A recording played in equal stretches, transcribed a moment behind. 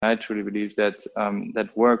I truly believe that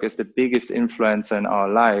that work is the biggest influencer in our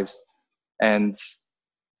lives and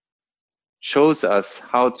shows us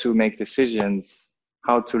how to make decisions,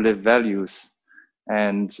 how to live values.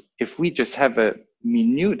 And if we just have a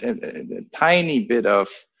tiny bit of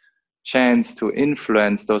chance to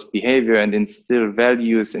influence those behavior and instill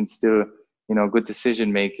values, instill, good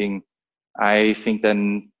decision making, I think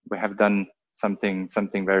then we have done something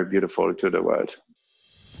very beautiful to the world.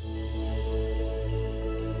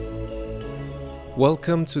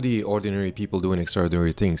 Welcome to the Ordinary People Doing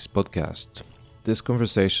Extraordinary Things podcast. These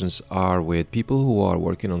conversations are with people who are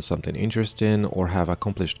working on something interesting or have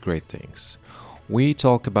accomplished great things. We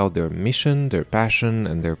talk about their mission, their passion,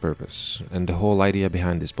 and their purpose. And the whole idea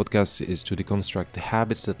behind this podcast is to deconstruct the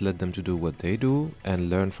habits that led them to do what they do and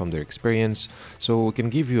learn from their experience, so we can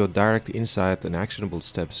give you a direct insight and actionable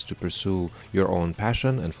steps to pursue your own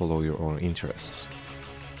passion and follow your own interests.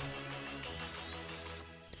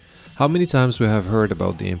 How many times we have heard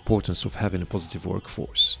about the importance of having a positive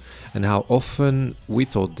workforce, and how often we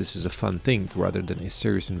thought this is a fun thing rather than a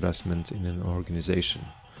serious investment in an organization.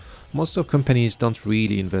 Most of companies don't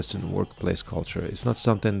really invest in workplace culture. It's not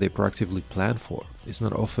something they proactively plan for. It's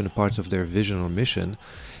not often a part of their vision or mission,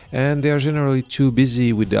 and they are generally too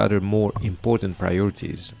busy with the other more important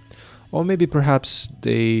priorities. Or maybe perhaps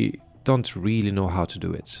they don't really know how to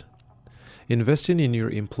do it. Investing in your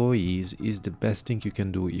employees is the best thing you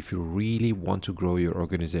can do if you really want to grow your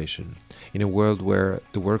organization. In a world where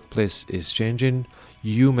the workplace is changing,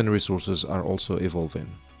 human resources are also evolving.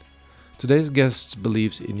 Today's guest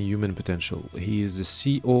believes in human potential. He is the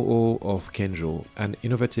COO of Kenjo, an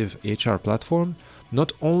innovative HR platform,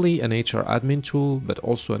 not only an HR admin tool, but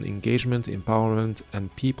also an engagement, empowerment,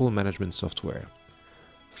 and people management software.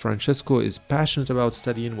 Francesco is passionate about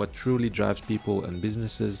studying what truly drives people and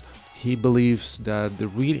businesses. He believes that the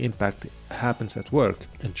real impact happens at work,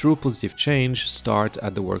 and true positive change starts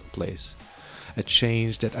at the workplace. A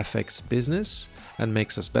change that affects business and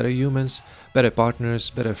makes us better humans, better partners,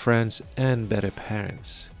 better friends, and better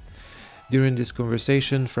parents. During this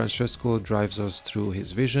conversation, Francesco drives us through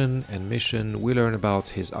his vision and mission. We learn about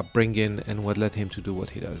his upbringing and what led him to do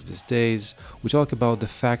what he does these days. We talk about the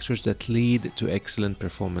factors that lead to excellent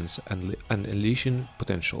performance and unleashing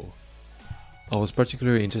potential. I was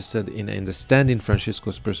particularly interested in understanding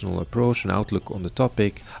Francesco's personal approach and outlook on the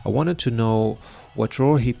topic. I wanted to know what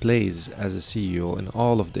role he plays as a CEO in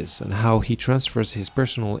all of this and how he transfers his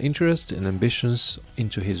personal interests and ambitions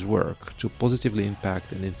into his work to positively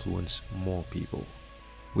impact and influence more people.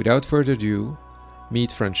 Without further ado,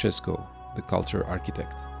 meet Francesco, the culture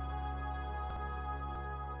architect.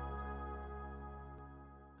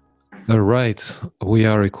 All right, we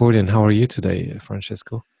are recording. How are you today,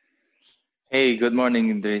 Francesco? Hey, good morning,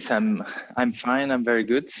 Idris. I'm fine. I'm very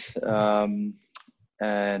good.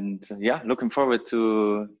 And looking forward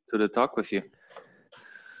to the talk with you.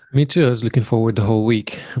 Me too. I was looking forward the whole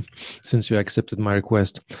week since you accepted my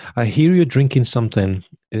request. I hear you drinking something.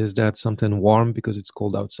 Is that something warm because it's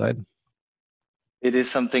cold outside? It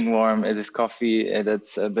is something warm. It is coffee.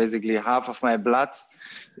 That's basically half of my blood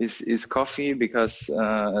is coffee because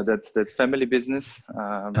that's family business.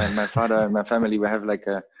 My father and my family, we have like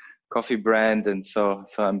a coffee brand, and so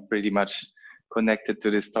I'm pretty much connected to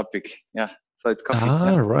this topic. Yeah. So it's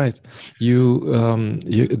coffee. Right.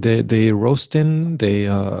 They roasting, they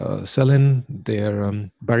selling, they're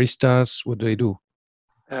baristas. What do they do?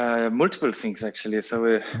 Multiple things actually. So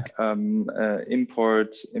we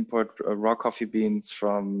import raw coffee beans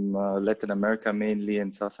from Latin America mainly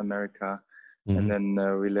and South America, and then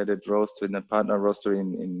we let it roast with a partner roaster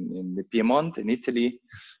in the Piedmont in Italy,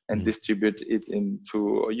 and distribute it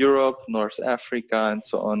into Europe, North Africa, and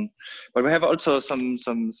so on. But we have also some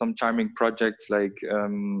charming projects like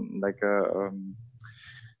a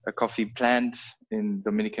coffee plant in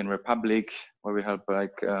Dominican Republic where we help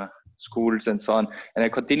schools and so on. And I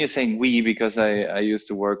continue saying we because I used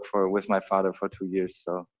to work with my father for 2 years.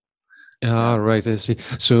 So. Right, I see.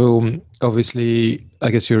 So obviously,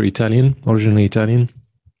 I guess you're Italian, originally Italian.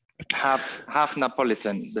 Half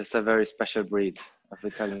Napolitan. That's a very special breed of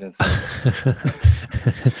Italians.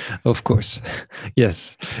 Of course,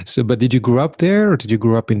 yes. So, but did you grow up there, or did you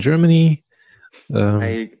grow up in Germany?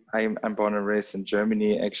 I'm born and raised in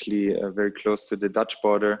Germany, actually very close to the Dutch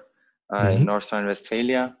border, in North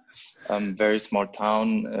Rhine-Westphalia. Very small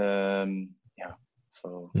town.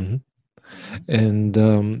 And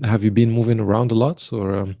have you been moving around a lot,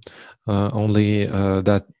 or only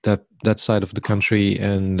that side of the country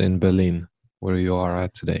and in Berlin, where you are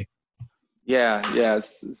at today?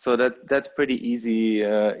 So that's pretty easy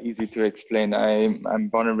to explain. I'm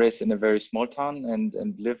born and raised in a very small town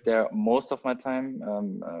and lived there most of my time.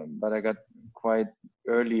 But I got quite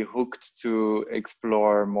early hooked to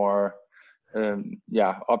explore more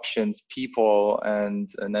options, people, and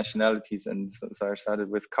nationalities. And so I started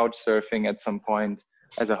with couch surfing at some point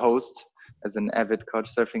as a host, as an avid couch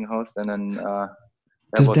surfing host, and then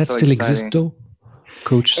does that so still exciting. Exist though?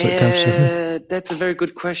 Couch surfing? That's a very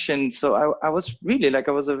good question. So I was really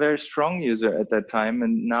I was a very strong user at that time,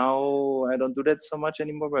 and now I don't do that so much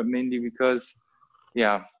anymore, but mainly because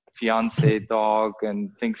fiance, dog,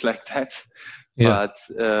 and things like that. Yeah. But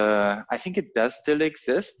I think it does still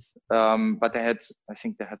exist. But I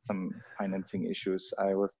think they had some financing issues.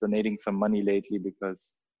 I was donating some money lately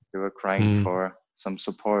because they were crying for some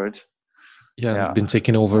support. Yeah, been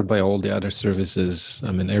taken over by all the other services.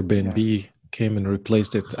 I mean, Airbnb came and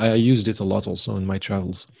replaced it. I used it a lot also in my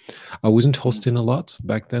travels. I wasn't hosting a lot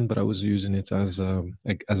back then, but I was using it as a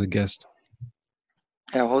guest.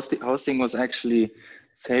 Yeah, hosting was actually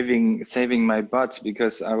saving my butt,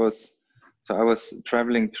 because I was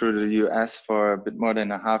traveling through the US for a bit more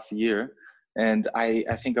than a half year, and I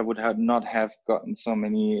think I would not have gotten so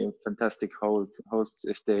many fantastic hosts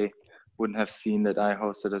if they wouldn't have seen that I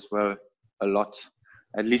hosted as well a lot.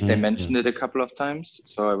 At least they mentioned it a couple of times,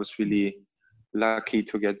 so I was really lucky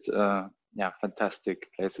to get fantastic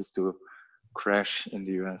places to crash in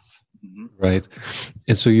the US. Right.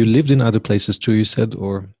 And so you lived in other places too, you said,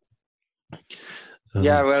 or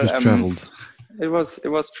just traveled? It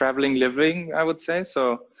was traveling, living, I would say.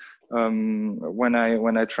 So when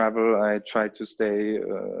I travel, I try to stay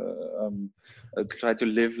try to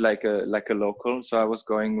live like a local. So I was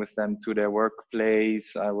going with them to their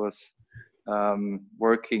workplace. I was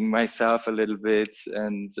working myself a little bit,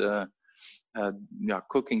 and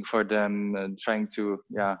cooking for them, and trying to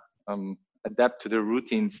adapt to the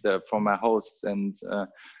routines for my hosts. And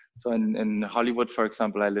so in Hollywood, for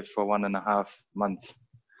example, I lived for 1.5 months.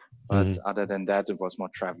 But other than that, it was more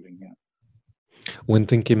traveling. Yeah. When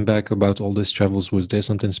thinking back about all these travels, was there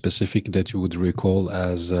something specific that you would recall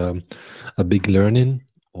as a big learning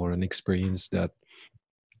or an experience that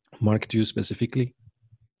marked you specifically?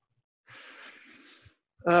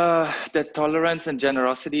 That tolerance and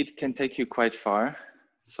generosity can take you quite far.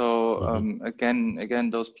 So again,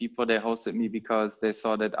 those people, they hosted me because they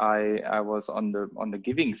saw that I was on the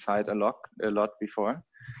giving side a lot before,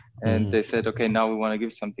 and they said, okay, now we want to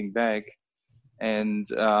give something back. And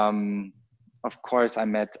of course, I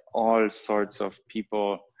met all sorts of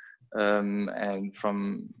people, and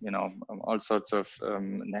from all sorts of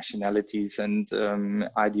nationalities and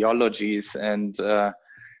ideologies, and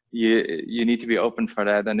you need to be open for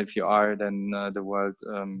that. And if you are, then the world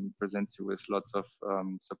presents you with lots of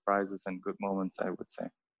surprises and good moments, I would say.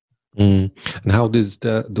 And how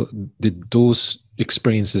did those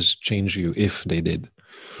experiences change you, if they did?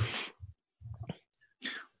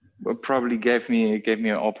 Well, probably gave me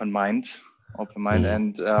an open mind,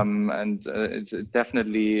 and it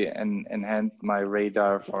definitely enhanced my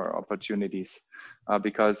radar for opportunities,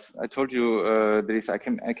 because I told you this. I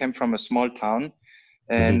came from a small town.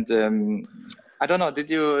 And I don't know. Did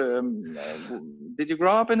you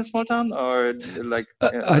grow up in a small town, or like?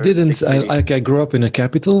 I didn't. I grew up in a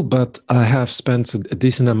capital, but I have spent a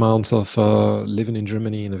decent amount of living in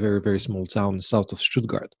Germany in a very, very small town south of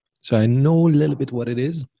Stuttgart. So I know a little bit what it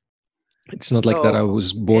is. It's not like that I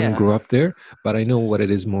was born and grew up there, but I know what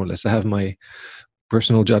it is more or less. I have my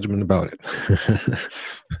personal judgment about it.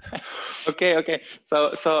 Okay.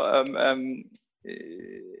 So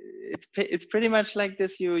it's pretty much like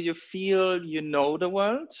this. You feel the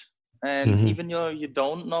world, and even you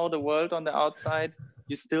don't know the world on the outside,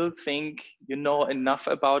 you still think you know enough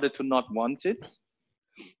about it to not want it.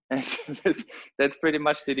 And that's pretty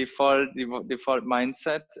much the default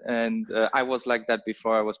mindset. And I was like that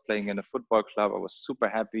before. I was playing in a football club. I was super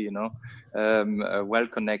happy, well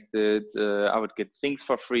connected. I would get things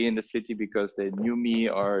for free in the city because they knew me,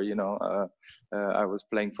 or I was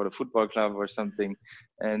playing for the football club or something.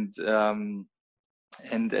 And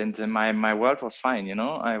my world was fine.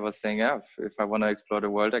 I was saying, if I want to explore the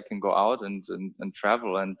world, I can go out and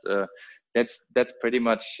travel. And that's pretty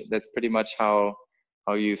much how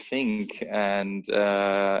you think. And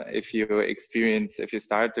if you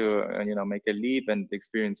start to make a leap and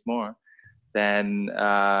experience more, then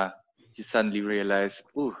you suddenly realize,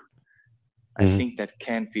 I think that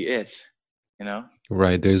can't be it.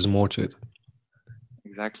 Right, there's more to it.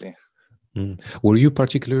 Exactly. Were you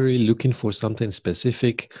particularly looking for something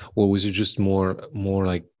specific, or was it just more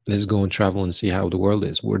like, let's go and travel and see how the world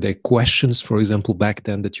is? Were there questions, for example, back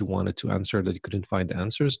then that you wanted to answer that you couldn't find the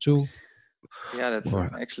answers to? Yeah, that's Or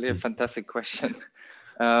actually a fantastic question.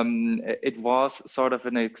 It was sort of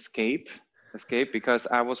an escape because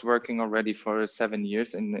I was working already for 7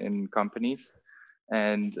 years in companies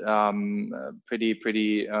and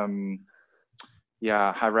pretty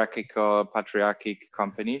hierarchical, patriarchic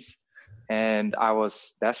companies, and I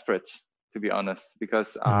was desperate, to be honest,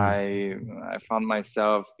 because I found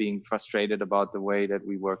myself being frustrated about the way that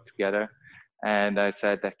we work together, and I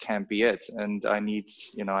said that can't be it, and I need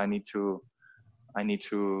to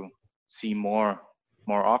see more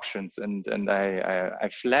options, and I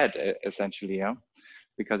fled essentially, yeah,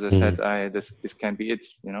 because I said this can't be it,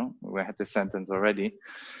 we had this sentence already,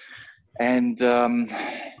 and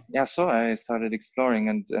so I started exploring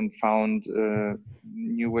and found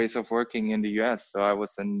new ways of working in the US. So I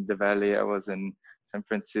was in the Valley, I was in San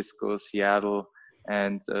Francisco, Seattle,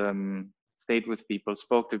 and stayed with people,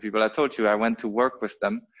 spoke to people. I told you I went to work with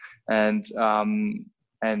them, and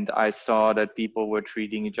I saw that people were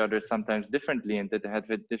treating each other sometimes differently, and that they had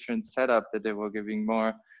a different setup, that they were giving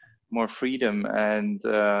more freedom, and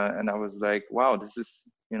I was like, wow, this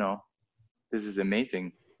is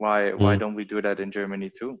amazing. Why don't we do that in Germany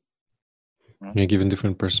too? Yeah, given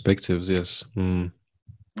different perspectives, yes. Yeah.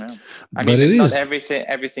 I But it mean, not is.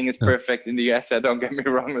 everything is perfect in the US. Don't get me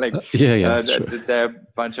wrong. Like, Sure. there are a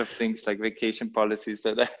bunch of things like vacation policies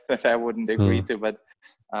that I wouldn't agree to, but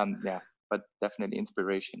but definitely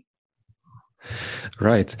inspiration.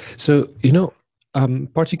 Right. So, I'm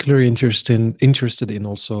particularly interested in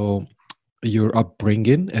also your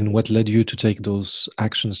upbringing and what led you to take those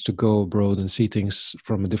actions to go abroad and see things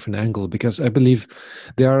from a different angle, because I believe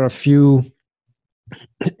there are a few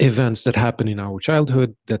events that happen in our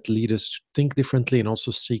childhood that lead us to think differently and also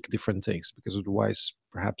seek different things, because otherwise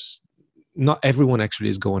perhaps not everyone actually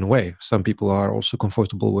is going away. Some people are also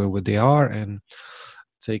comfortable where they are and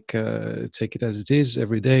take it as it is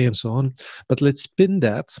every day and so on. But let's spin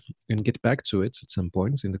that and get back to it at some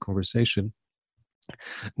point in the conversation.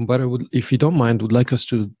 But I would, if you don't mind, would like us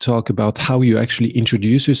to talk about how you actually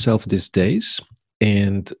introduce yourself these days,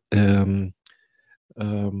 and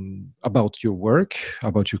about your work,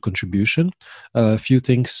 about your contribution. A few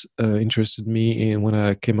things interested me in when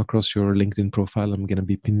I came across your LinkedIn profile. I'm going to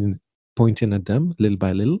be pointing at them little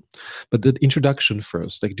by little. But the introduction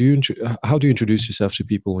first, like, how do you introduce yourself to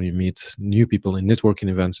people when you meet new people in networking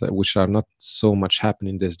events, which are not so much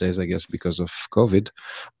happening these days, I guess, because of COVID?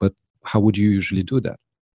 But how would you usually do that?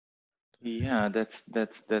 Yeah, that's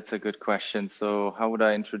a good question. So how would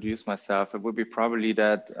I introduce myself? It would be probably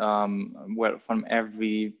that well, from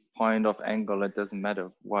every point of angle, it doesn't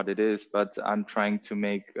matter what it is, but I'm trying to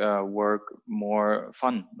make work more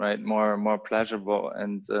fun, right? More pleasurable,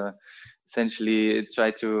 and essentially try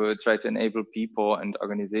to enable people and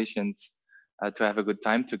organizations to have a good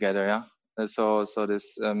time together. Yeah. So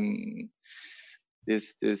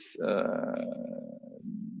this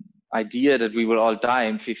idea that we will all die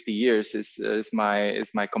in 50 years is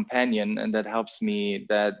my companion, and that helps me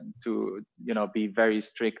that to be very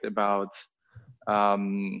strict about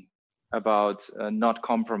not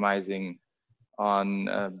compromising on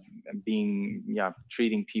being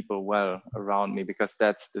treating people well around me, because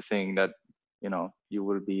that's the thing that you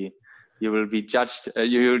will be judged,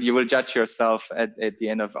 you will judge yourself at the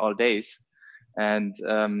end of all days, and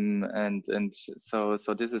so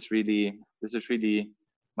this is really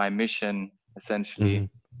my mission, essentially,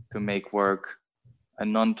 to make work a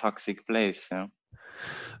non-toxic place.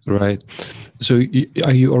 Right. So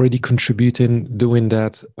are you already contributing, doing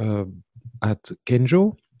that at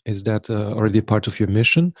Kenjo? Is that already part of your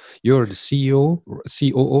mission? You're the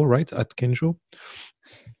COO, right, at Kenjo?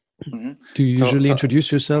 Mm-hmm. Do you usually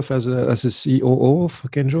introduce yourself as a COO of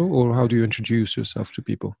Kenjo, or how do you introduce yourself to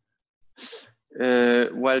people?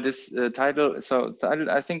 Well, this title,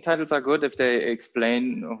 I think titles are good if they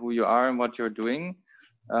explain who you are and what you're doing.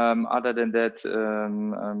 Other than that,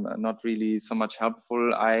 not really so much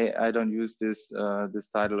helpful. I don't use this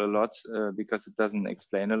title a lot because it doesn't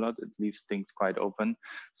explain a lot. It leaves things quite open.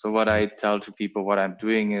 So what I tell to people, what I'm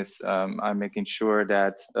doing is I'm making sure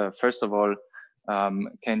that first of all,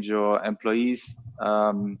 Kenjo employees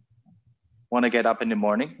want to get up in the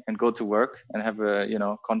morning and go to work and have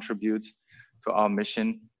a contribute to our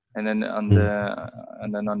mission. And then on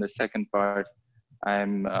the second part,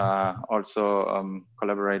 I'm also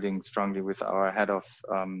collaborating strongly with our head of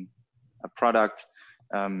a product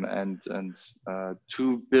and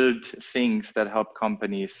to build things that help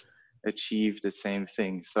companies achieve the same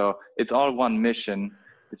thing. So it's all one mission.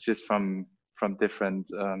 It's just from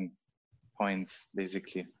different points,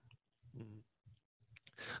 basically.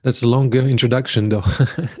 That's a long introduction, though.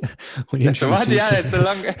 When you That's introduce what? Yeah, it's a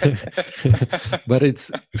yourself. long. But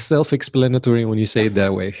it's self-explanatory when you say it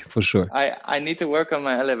that way, for sure. I need to work on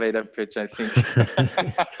my elevator pitch, I think.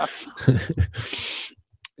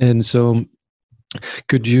 And so,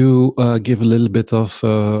 could you give a little bit of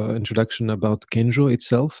introduction about Kenjo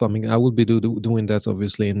itself? I mean, I will be doing that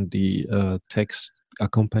obviously in the text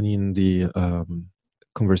accompanying the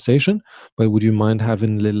conversation, but would you mind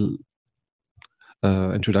having a little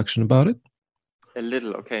introduction about it? A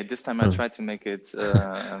little, okay. This time I try to make it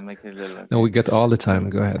a little. Okay. No, we get all the time.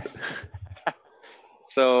 Go ahead.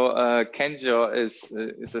 So Kenjo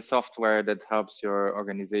is a software that helps your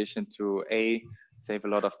organization to save a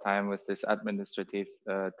lot of time with this administrative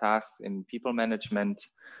tasks in people management,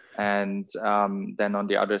 and then on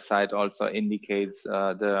the other side also indicates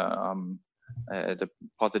the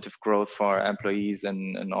positive growth for employees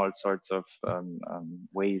in all sorts of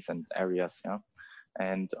ways and areas. Yeah,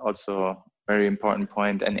 and also very important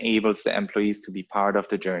point, enables the employees to be part of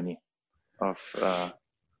the journey of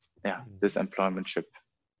this employmentship.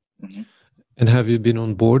 Mm-hmm. And have you been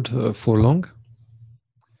on board for long?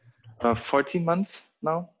 14 months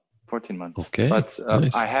now. 14 months. Okay. But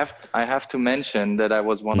nice. I have to mention that I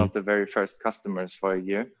was one of the very first customers for a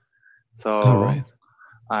year. So right.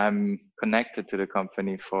 I'm connected to the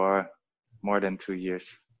company for more than 2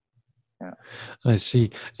 years. Yeah. I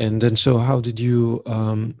see. And then, so how did you,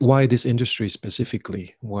 why this industry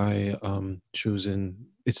specifically? Why choosing,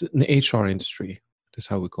 it's an HR industry. That's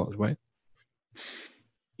how we call it, right?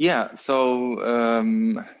 Yeah,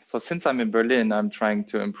 so since I'm in Berlin, I'm trying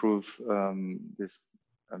to improve this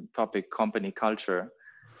topic, company culture.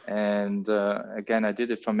 And again, I did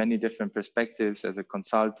it from many different perspectives, as a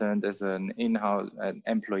consultant, as an in-house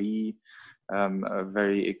employee, a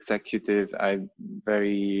very executive,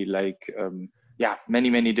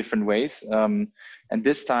 many different ways. And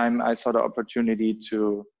this time I saw the opportunity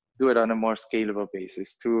to do it on a more scalable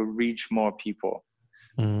basis, to reach more people.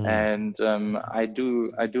 And I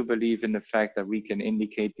do believe in the fact that we can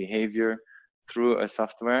indicate behavior through a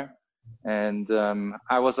software. And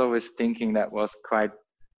I was always thinking that was quite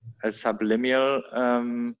a subliminal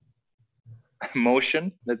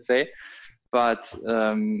motion, let's say. But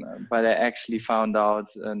I actually found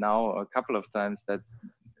out now a couple of times that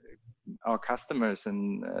our customers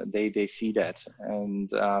and they see that,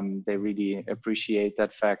 and they really appreciate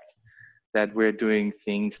that fact that we're doing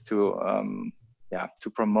things to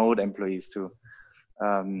promote employees to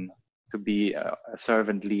be a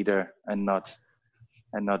servant leader and not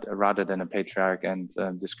rather than a patriarch and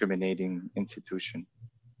discriminating institution.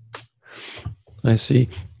 I see.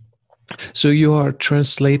 So you are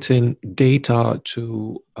translating data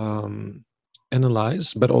to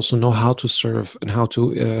analyze, but also know how to serve and how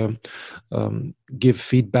to give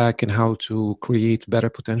feedback and how to create better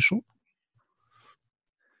potential?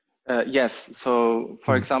 Yes. So,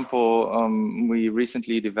 for example, we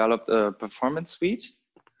recently developed a performance suite,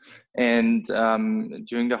 and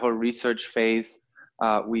during the whole research phase,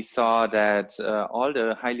 we saw that all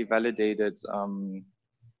the highly validated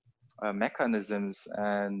mechanisms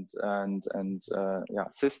and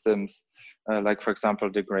systems, like for example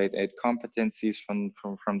the grade 8 competencies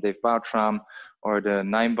from Dave Bartram, or the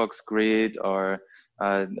 9-box grid, or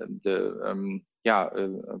the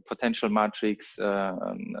potential matrix.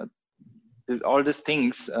 All these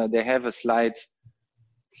things, they have a slight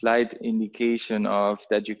indication of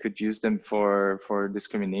that you could use them for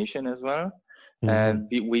discrimination as well. And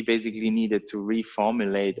we basically needed to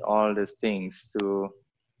reformulate all these things to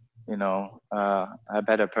a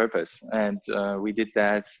better purpose, and we did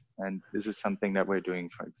that, and this is something that we're doing,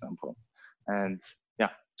 for example, and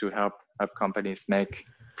to help companies make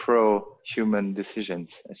pro-human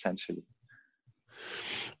decisions, essentially.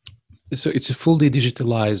 So it's a fully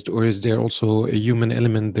digitalized, or is there also a human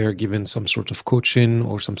element there, given some sort of coaching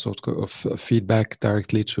or some sort of feedback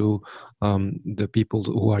directly to the people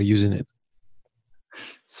who are using it?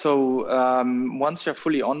 So once you're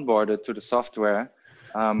fully onboarded to the software,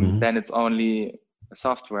 then it's only a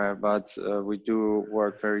software, but we do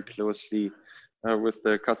work very closely with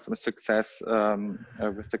the customer success,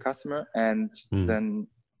 with the customer. And then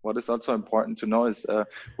what is also important to know is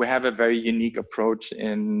we have a very unique approach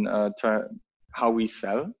in how we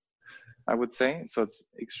sell, I would say. So it's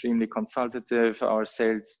extremely consultative. Our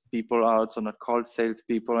sales people are also not called sales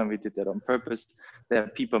people, and we did that on purpose. They're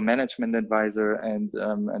people management advisor, and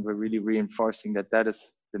we're really reinforcing that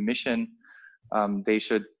is the mission. They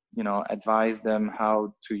should, advise them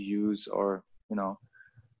how to use, or,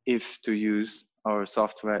 if to use our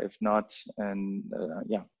software, if not, and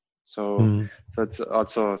So it's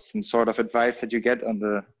also some sort of advice that you get on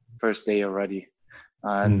the first day already.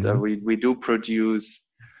 And we do produce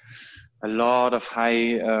a lot of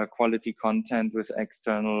high quality content with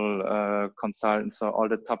external consultants. So all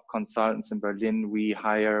the top consultants in Berlin we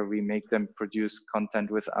hire, we make them produce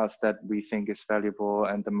content with us that we think is valuable,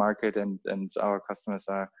 and the market and our customers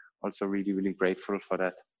are also really, really grateful for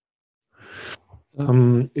that.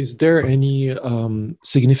 Is there any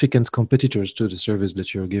significant competitors to the service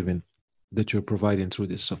that you're giving, that you're providing through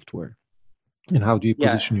this software? And how do you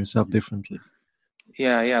position yourself differently?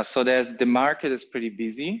 Yeah. So the market is pretty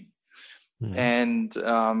busy. And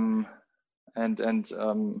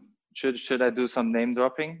should I do some name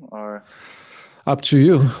dropping, or? Up to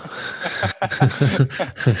you.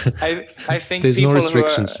 I think there's no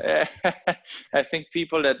restrictions. I think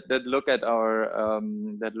people that look at our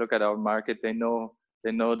market, they know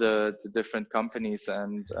the different companies,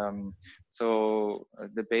 and so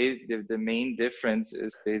the main difference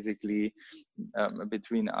is basically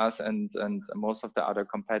between us and most of the other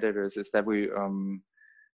competitors is that we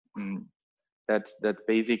that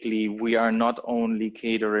basically we are not only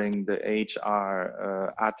catering the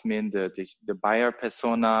HR admin, the buyer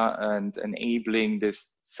persona, and enabling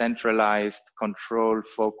this centralized,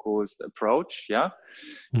 control-focused approach, that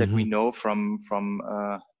we know from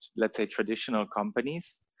let's say traditional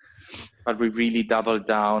companies, but we really double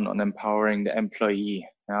down on empowering the employee.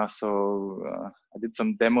 So I did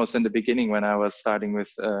some demos in the beginning when I was starting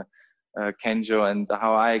with Kenjo, and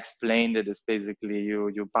how I explained it is basically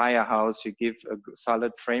you buy a house, you give a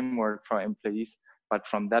solid framework for employees, but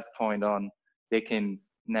from that point on they can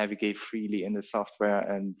navigate freely in the software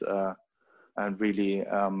and really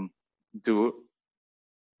do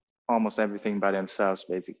almost everything by themselves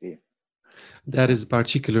basically. That is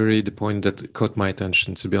particularly the point that caught my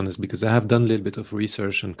attention, to be honest, because I have done a little bit of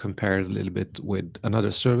research and compared a little bit with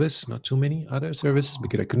another service, not too many other services,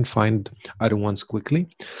 because I couldn't find other ones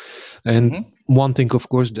quickly. And one thing, of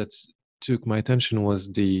course, that took my attention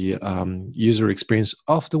was the user experience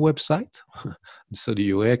of the website. So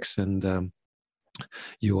the UX and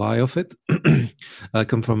UI of it. I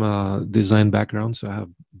come from a design background, so I have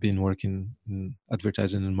been working in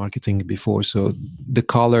advertising and marketing before. So the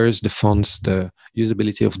colors, the fonts, the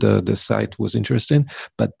usability of the site was interesting.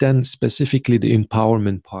 But then specifically the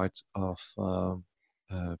empowerment part of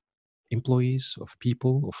employees, of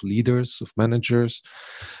people, of leaders, of managers,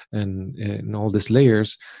 and all these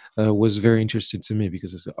layers was very interesting to me,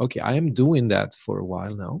 because it's okay, I am doing that for a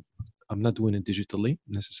while now. I'm not doing it digitally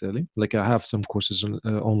necessarily. Like I have some courses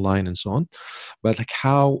online and so on, but like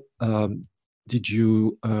how did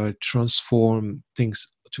you transform things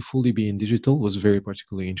to fully be in digital was very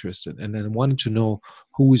particularly interested. And then I wanted to know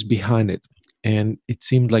who is behind it. And it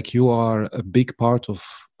seemed like you are a big part of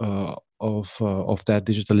that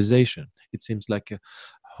digitalization. It seems like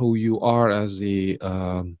who you are as a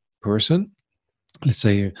person, let's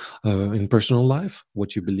say in personal life,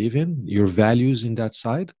 what you believe in, your values in that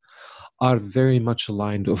side, are very much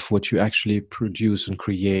aligned of what you actually produce and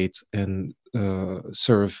create and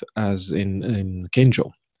serve as in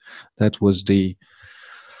Kenjo. That was the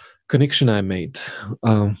connection I made.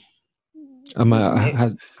 Maybe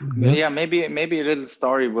a little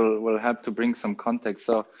story will help to bring some context.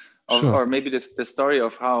 So, or maybe the story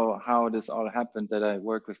of how this all happened, that I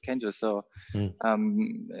work with Kenjo. So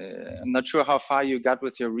I'm not sure how far you got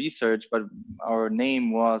with your research, but our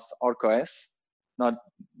name was OrcoS. Not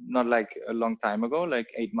like a long time ago,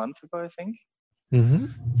 like 8 months ago, I think.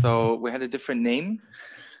 So we had a different name.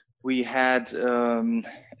 We had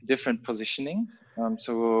different positioning.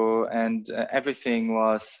 Everything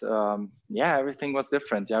was everything was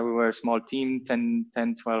different. We were a small team, 10,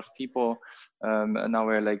 12 people. Now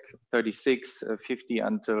we're like 36, 50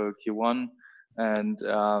 until Q1. And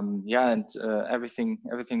everything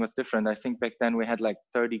was different. I think back then we had like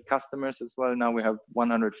 30 customers as well. Now we have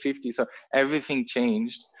 150. So everything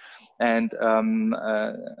changed. And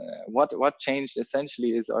what changed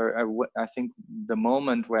essentially is I think the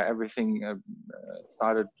moment where everything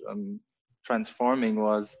started transforming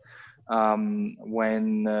was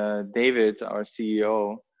when David, our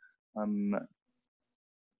CEO,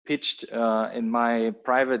 pitched in my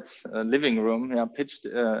private living room, pitched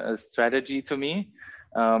a strategy to me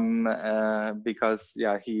because we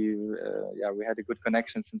had a good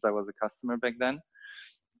connection since I was a customer back then.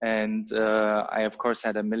 And I, of course,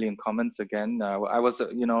 had a million comments again. I was,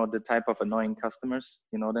 the type of annoying customers,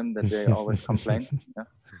 them, that they always complain.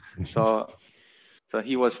 So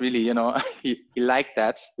he was really, he liked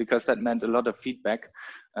that, because that meant a lot of feedback.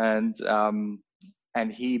 And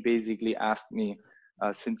he basically asked me,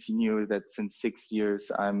 since he knew that since 6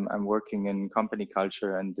 years I'm working in company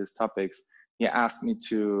culture and these topics, he asked me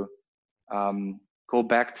to go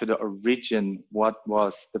back to the origin, what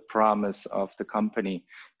was the promise of the company,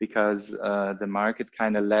 because the market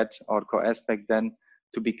kind of led OutGoS back then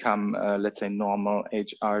to become, let's say, normal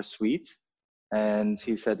HR suite. And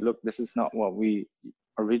he said, look, this is not what we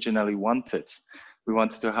originally wanted. We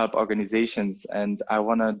wanted to help organizations, and I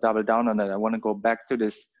want to double down on that. I want to go back to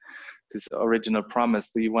this original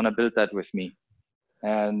promise. Do you want to build that with me?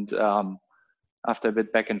 And after a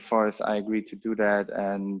bit back and forth, I agreed to do that,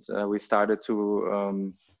 and we started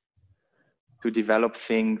to develop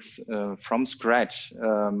things from scratch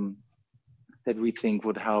that we think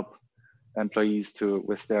would help employees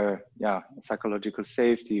with their psychological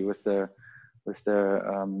safety, with their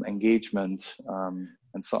engagement,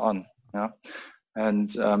 and so on. Yeah.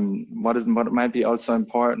 And what might be also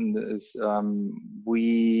important is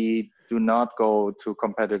we do not go to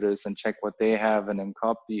competitors and check what they have and then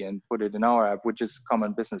copy and put it in our app, which is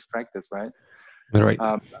common business practice, right? Right.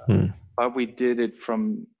 But we did it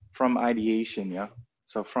from ideation, yeah.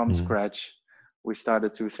 So from scratch, we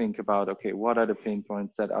started to think about, okay, what are the pain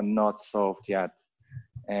points that are not solved yet,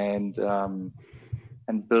 and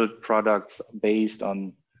build products based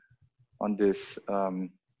on this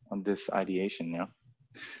ideation, yeah.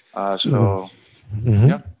 So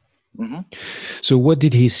what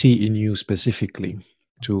did he see in you specifically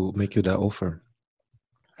to make you that offer?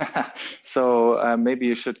 So maybe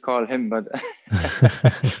you should call him, but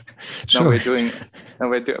Sure. we're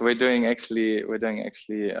doing actually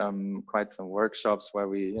quite some workshops where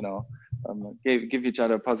we give each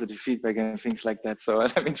other positive feedback and things like that. So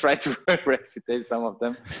let me try to recitate some of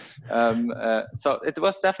them. So it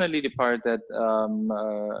was definitely the part that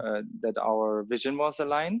that our vision was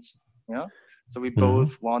aligned. Yeah. So we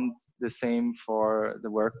both want the same for the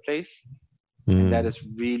workplace, and that is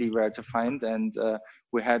really rare to find. And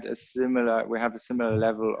we have a similar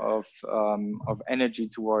level of energy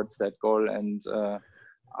towards that goal, and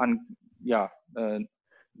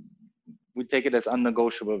we take it as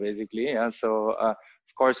unnegotiable, basically. Yeah. So of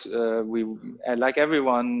course we, like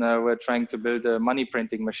everyone, we're trying to build a money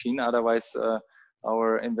printing machine. Otherwise,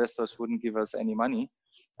 our investors wouldn't give us any money.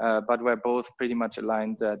 But we're both pretty much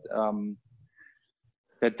aligned that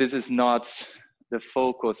that this is not the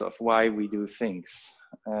focus of why we do things,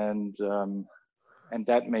 and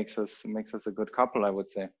that makes us a good couple, I would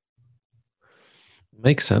say.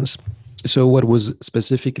 Makes sense. So what was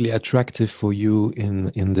specifically attractive for you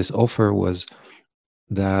in this offer was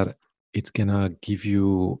that it's gonna give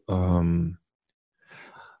you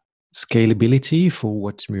scalability for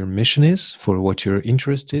what your mission is, for what your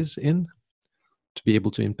interest is in, to be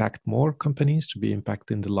able to impact more companies, to be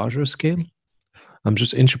impacted in the larger scale. I'm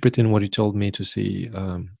just interpreting what you told me to see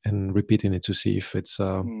and repeating it to see if it's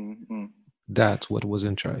that's what was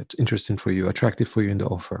interesting for you, attractive for you in the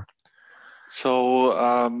offer. So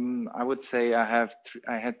I would say I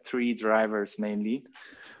had three drivers mainly.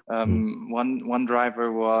 One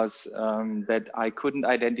driver was that I couldn't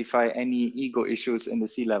identify any ego issues in the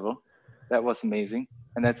C-level. That was amazing,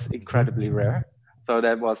 and that's incredibly rare. So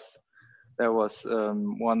that was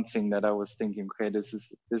one thing that I was thinking, okay, this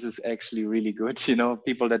is actually really good,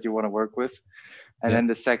 people that you want to work with. And then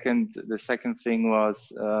the second thing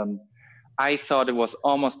was I thought it was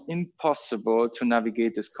almost impossible to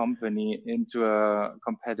navigate this company into a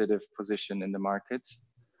competitive position in the market.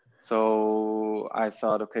 So I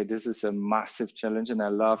thought, okay, this is a massive challenge, and I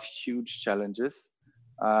love huge challenges.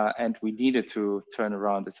 And we needed to turn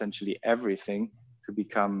around essentially everything to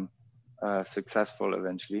become successful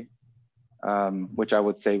eventually, which I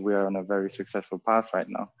would say we're on a very successful path right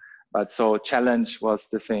now. But so challenge was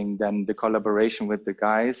the thing, then the collaboration with the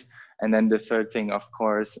guys. And then the third thing, of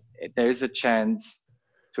course, there is a chance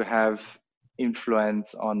to have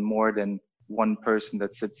influence on more than one person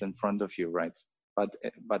that sits in front of you, right?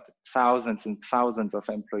 But thousands and thousands of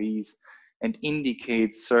employees, and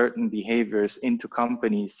indicate certain behaviors into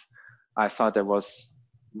companies. I thought that was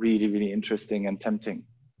really, really interesting and tempting.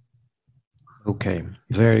 Okay,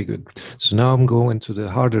 very good. So now I'm going to the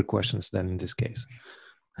harder questions then in this case.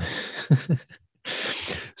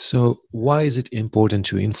 So why is it important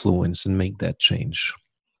to influence and make that change?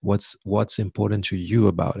 What's important to you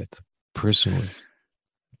about it personally?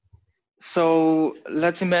 So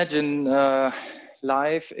let's imagine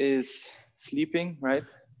life is sleeping, right?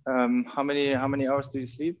 How many hours do you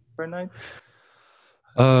sleep per night?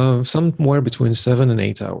 Somewhere between 7 and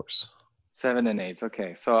 8 hours. 7 and 8.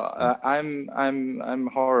 Okay, so I'm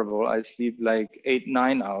horrible. I sleep like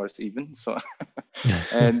 8-9 hours even. So,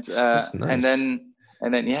 and That's nice.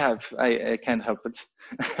 And then you have, I can't help it.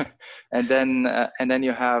 and then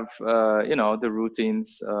you have, the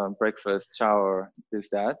routines, breakfast, shower, this,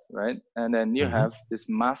 that, right? And then you have this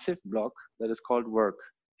massive block that is called work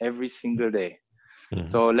every single day.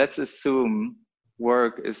 So let's assume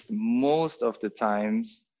work is most of the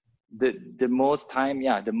times, the most time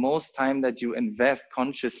that you invest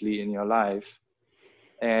consciously in your life.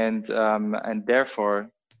 And therefore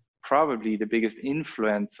probably the biggest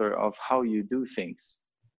influencer of how you do things,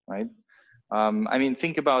 right? I mean,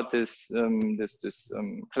 think about this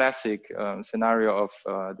classic scenario of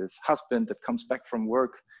this husband that comes back from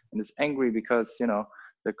work and is angry because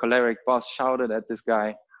the choleric boss shouted at this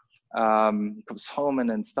guy. He comes home and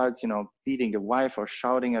then starts beating the wife or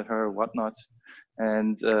shouting at her or whatnot,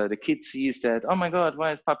 and the kid sees that, oh my god,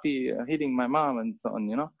 why is Papi hitting my mom, and so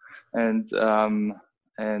on,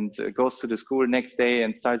 and goes to the school next day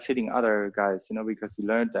and starts hitting other guys, because he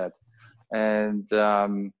learned that. And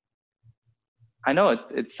I know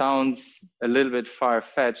it sounds a little bit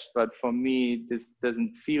far-fetched, but for me, this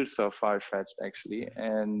doesn't feel so far-fetched, actually.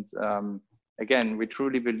 And again, we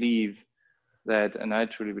truly believe that, and I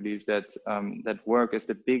truly believe that, that work is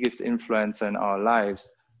the biggest influencer in our lives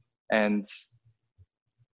and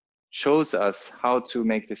shows us how to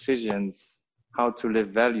make decisions, how to live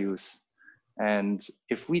values. And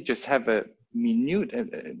if we just have a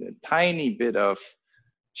tiny bit of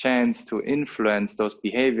chance to influence those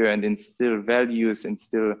behavior and instill values,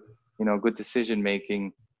 instill, good decision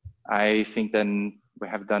making, I think then we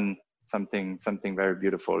have done something very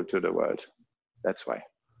beautiful to the world. That's why.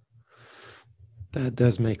 That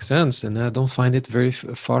does make sense, and I don't find it very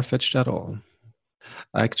far-fetched at all.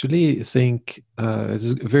 I actually think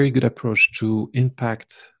it's a very good approach to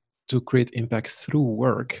create impact through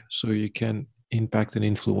work, so you can impact and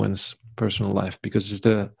influence personal life, because it's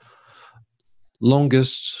the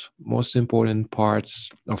longest, most important parts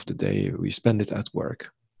of the day. We spend it at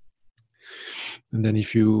work. And then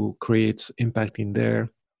if you create impact in there,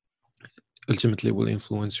 ultimately will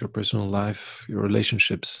influence your personal life, your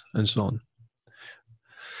relationships, and so on.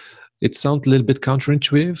 It sounds a little bit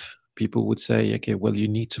counterintuitive. People would say, okay, well, you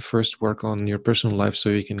need to first work on your personal life so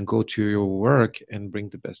you can go to your work and bring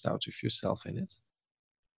the best out of yourself in it.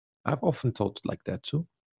 I've often thought like that too,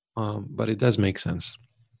 but it does make sense.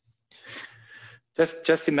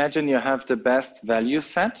 Just imagine you have the best value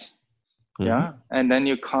set, yeah, and then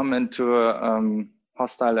you come into a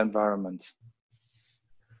hostile environment.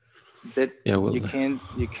 That you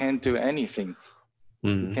can't do anything.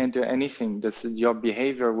 You can't do anything. Your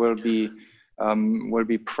behavior will be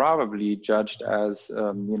probably judged as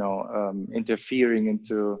interfering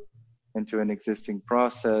into an existing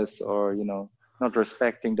process, or not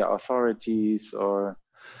respecting the authorities, or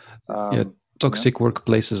toxic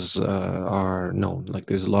workplaces are known. Like,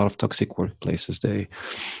 there's a lot of toxic workplaces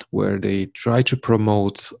where they try to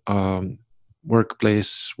promote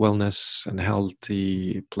workplace wellness and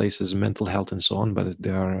healthy places, mental health and so on, but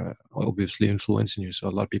they are obviously influencing you. So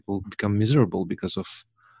a lot of people become miserable because of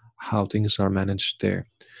how things are managed there.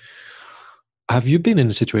 Have you been in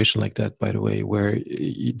a situation like that, by the way, where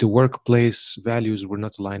the workplace values were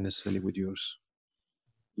not aligned necessarily with yours?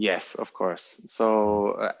 Yes, of course.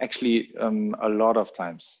 So actually, a lot of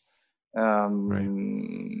times. Right.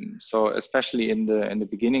 So especially in the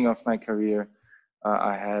beginning of my career,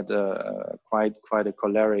 I had quite a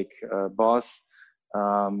choleric boss,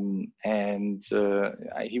 and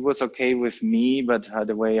he was okay with me, but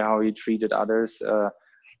the way how he treated others,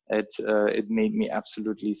 it made me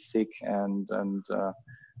absolutely sick, and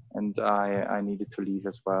I needed to leave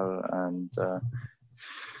as well.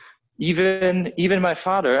 And even my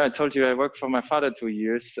father, I told you I worked for my father 2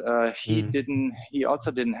 years. He also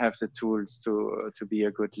didn't have the tools to be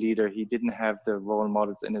a good leader. He didn't have the role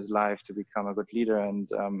models in his life to become a good leader. And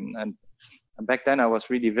back then I was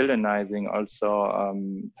really villainizing also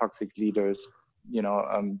toxic leaders,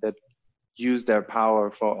 that use their power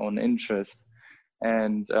for own interest.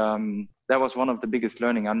 And that was one of the biggest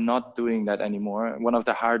learning. I'm not doing that anymore. One of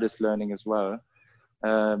the hardest learning as well.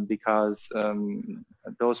 Because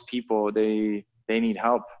those people, they need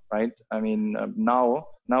help, right? I mean,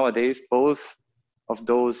 nowadays, both of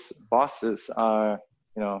those bosses are,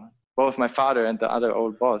 both my father and the other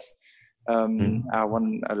old boss are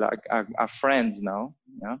friends now,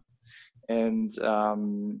 yeah. And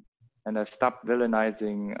I stopped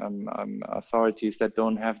villainizing authorities that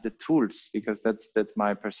don't have the tools, because that's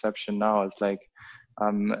my perception now. It's like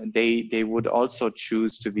they would also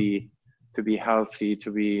choose to be healthy, to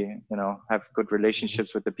be, have good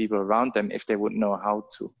relationships with the people around them if they would know how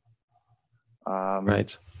to.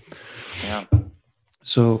 Right. Yeah.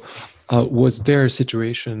 So was there a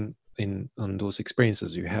situation on those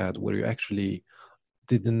experiences you had where you actually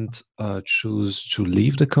didn't choose to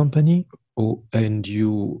leave the company, and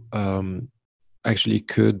you actually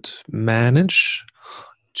could manage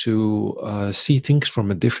to see things from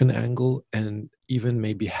a different angle and even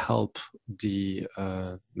maybe help the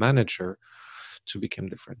manager to become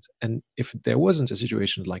different. And if there wasn't a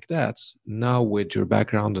situation like that, now with your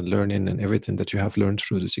background and learning and everything that you have learned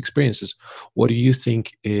through these experiences, what do you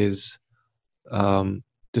think is the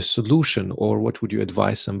solution, or what would you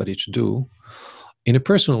advise somebody to do in a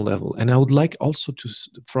personal level? And I would like also to,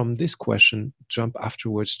 from this question, jump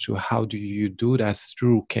afterwards to how do you do that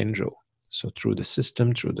through Kenjo? So through the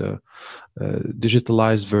system, through the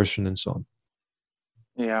digitalized version and so on.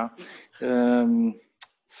 Yeah.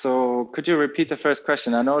 So could you repeat the first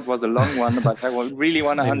question? I know it was a long one, but I really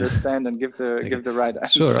want to understand and give the right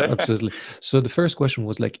answer. Sure, absolutely. So the first question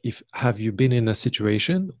was like, have you been in a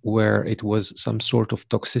situation where it was some sort of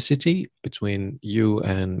toxicity between you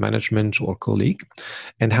and management or colleague,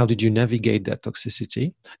 and how did you navigate that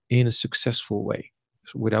toxicity in a successful way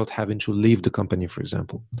without having to leave the company, for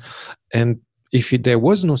example? And if there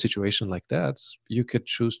was no situation like that, you could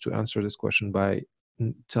choose to answer this question by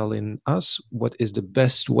telling us what is the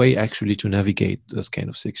best way actually to navigate those kind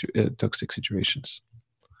of toxic situations.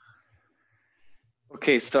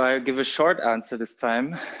 Okay, so I'll give a short answer this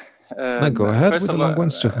time. Go ahead with the long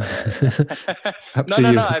ones too. No.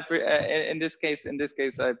 In this case,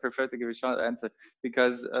 I prefer to give a short answer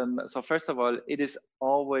because, so first of all, it is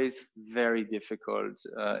always very difficult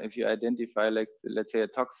if you identify, like, let's say, a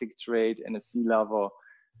toxic trait in a C-level.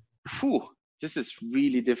 This is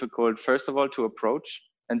really difficult, first of all, to approach,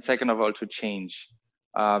 and second of all, to change,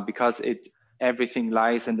 because everything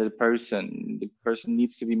lies in the person. The person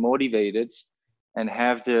needs to be motivated and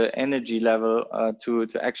have the energy level to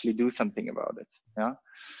actually do something about it. Yeah,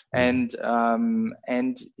 and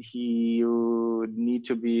you need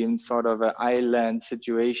to be in sort of an island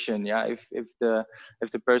situation. Yeah, if the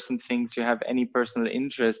person thinks you have any personal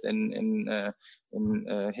interest in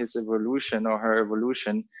his evolution or her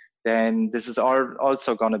evolution, then this is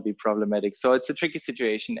also going to be problematic. So it's a tricky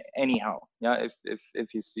situation anyhow. Yeah,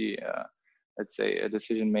 if you see let's say a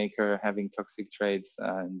decision maker having toxic traits,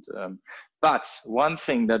 and but one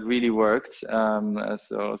thing that really worked,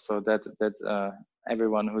 so that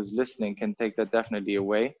everyone who's listening can take that definitely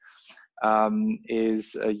away,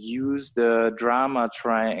 is use the drama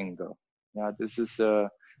triangle. Yeah, this is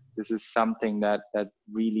something that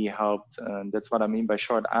really helped. That's what I mean by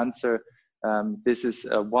short answer. This is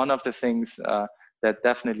one of the things that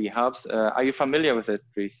definitely helps. Are you familiar with it,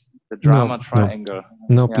 please? The drama triangle.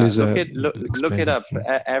 No, yeah, please look it up.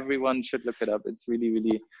 Everyone should look it up. It's really,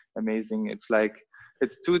 really amazing.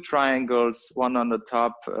 It's two triangles, one on the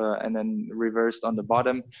top and then reversed on the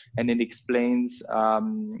bottom, and it explains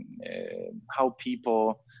how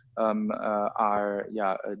people are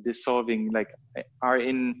dissolving, like are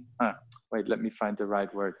in. Wait, let me find the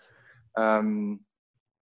right words.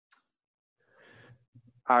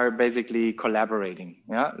 Are basically collaborating.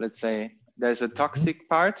 Yeah, let's say there's a toxic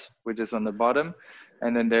part, which is on the bottom,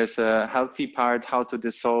 and then there's a healthy part, how to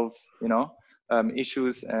dissolve,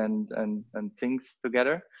 issues and things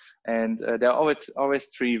together. And there are always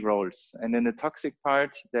three roles. And in the toxic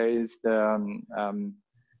part, there is the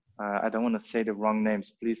I don't want to say the wrong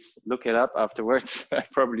names. Please look it up afterwards. I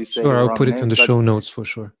probably say sure. The I'll wrong put it names, in the show notes for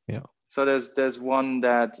sure. Yeah. So there's one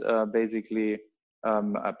that basically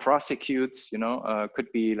prosecutes.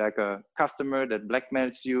 Could be like a customer that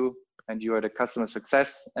blackmails you, and you are the customer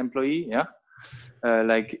success employee. Yeah.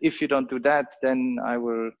 Like, if you don't do that, then I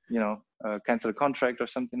will, cancel a contract or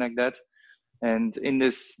something like that. And in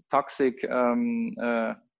this toxic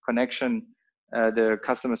connection, the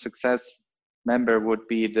customer success member would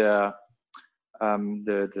be the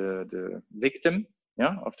victim,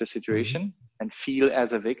 of the situation, and feel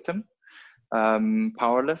as a victim,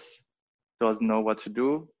 powerless, doesn't know what to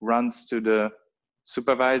do, runs to the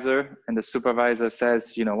supervisor, and the supervisor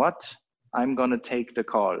says, you know what, I'm gonna take the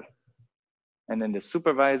call. And then the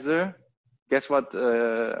supervisor, guess what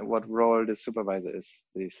role the supervisor is,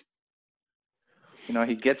 please?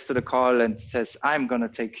 He gets to the call and says, I'm gonna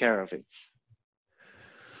take care of it.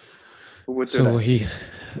 Who would do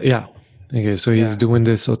that? Okay, so he's doing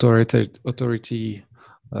this authority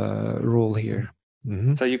role here.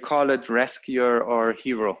 Mm-hmm. So you call it rescuer or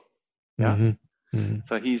hero. Yeah. Mm-hmm. Mm-hmm.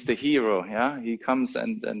 So he's the hero. Yeah. He comes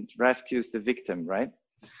and rescues the victim, right?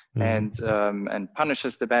 Mm-hmm. And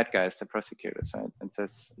punishes the bad guys, the prosecutors, right? And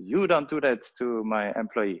says, you don't do that to my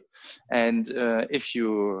employee. And if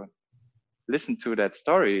you listen to that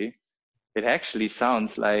story, it actually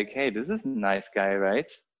sounds like, hey, this is a nice guy,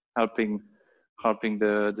 right? Helping helping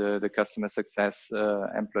the customer success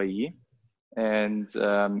employee. And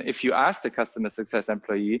if you ask the customer success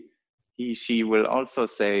employee, she will also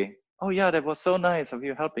say, oh yeah, that was so nice of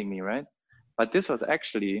you helping me, right? But this was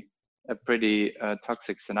actually a pretty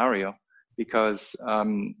toxic scenario, because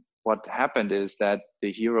what happened is that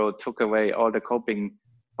the hero took away all the coping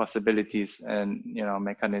possibilities and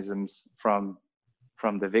mechanisms from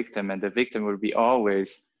the victim, and the victim will be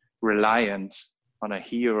always reliant on a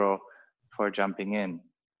hero for jumping in,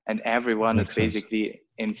 and everyone is basically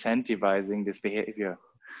incentivizing this behavior.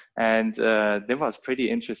 And that was pretty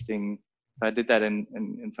interesting. I did that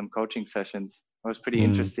in some coaching sessions. It was pretty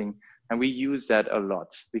interesting, and we use that a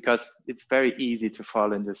lot because it's very easy to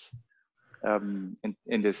fall in this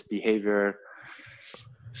in this behavior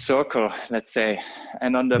circle, let's say.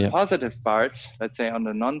 And on the positive part, let's say on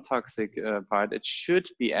the non-toxic part, it should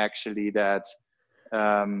be actually that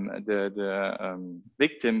the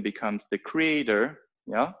victim becomes the creator,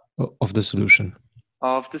 of the solution.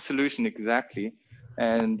 Of the solution, exactly.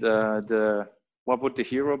 And what would the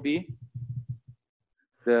hero be?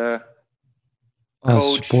 The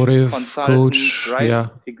coach, supportive consultant, coach, right?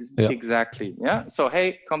 Exactly. Yeah. So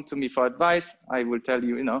hey, come to me for advice. I will tell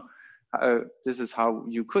you, this is how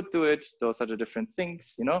you could do it. Those are the different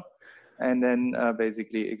things, And then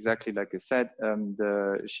basically, exactly like you said,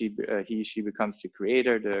 she becomes the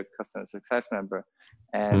creator, the customer success member,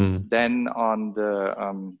 and then on the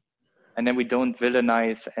and then we don't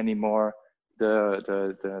villainize anymore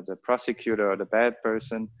the prosecutor or the bad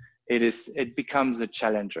person. It becomes a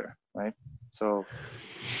challenger, right? So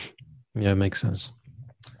yeah, makes sense.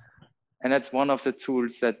 And that's one of the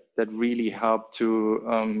tools that really help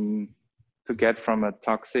to get from a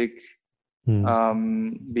toxic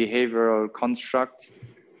behavioral construct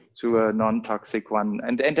to a non-toxic one.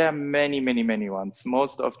 And there are many ones.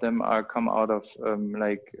 Most of them come out of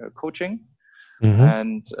coaching.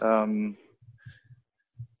 And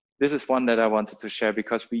this is one that I wanted to share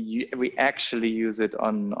because we actually use it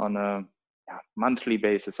on a monthly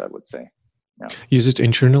basis, I would say. Yeah. Use it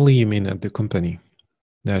internally, you mean at the company,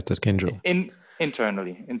 at Kenjo?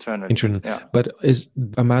 Internally. Yeah. But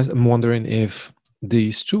I'm wondering if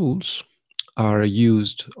these tools are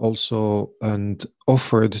used also and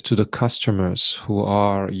offered to the customers who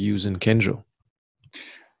are using Kenjo.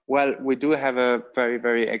 Well, we do have a very,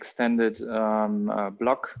 very extended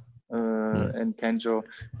block in Kenjo,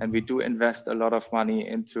 and we do invest a lot of money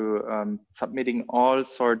into submitting all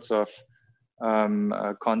sorts of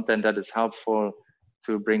content that is helpful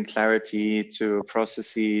to bring clarity to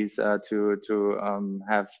processes, to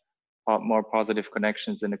have more positive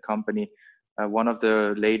connections in the company. One of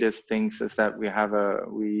the latest things is that we have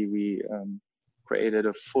we created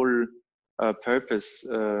a full purpose.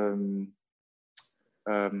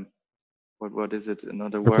 What is it?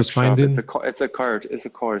 Another purpose workshop. Finding? It's a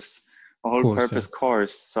course, a whole purpose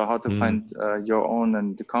course. So how to find your own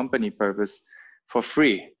and the company purpose for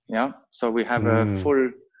free. Yeah. So we have a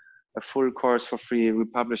full course for free. We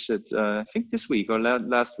published it, I think this week or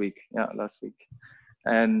last week. Yeah, last week.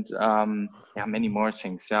 And many more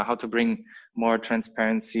things. Yeah, how to bring more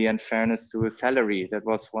transparency and fairness to a salary. That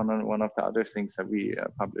was one of the other things that we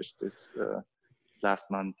published this last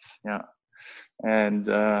month. Yeah, and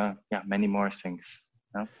many more things.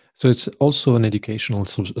 Yeah. So it's also an educational,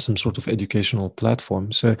 some sort of educational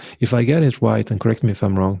platform. So if I get it right, and correct me if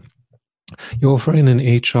I'm wrong, you're offering an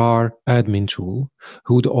HR admin tool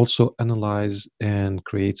who would also analyze and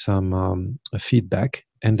create some feedback.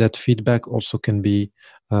 And that feedback also can be,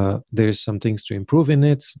 there's some things to improve in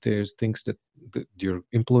it. There's things that your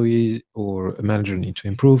employee or a manager need to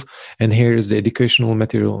improve. And here is the educational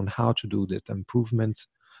material on how to do that improvement.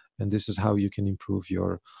 And this is how you can improve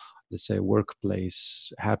your, let's say,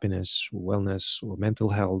 workplace happiness, wellness, or mental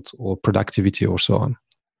health, or productivity, or so on.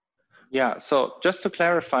 Yeah, so just to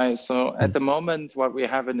clarify, so at the moment, what we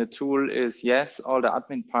have in the tool is, yes, all the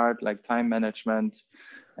admin part, like time management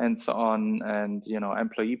and so on, and,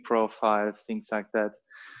 employee profiles, things like that.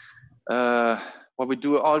 What we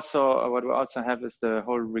also have is the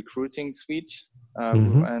whole recruiting suite.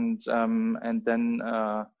 And then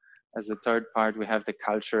as a third part, we have the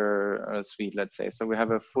culture suite, let's say. So we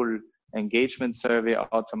have a full engagement survey,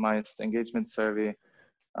 automized engagement survey.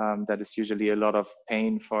 That is usually a lot of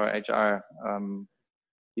pain for HR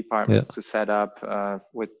departments to set up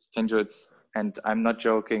with Kenjo. And I'm not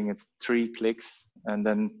joking, it's 3 clicks, and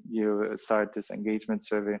then you start this engagement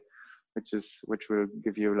survey, which will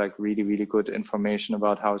give you like really, really good information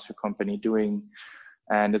about how's your company doing.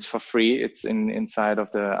 And it's for free. It's inside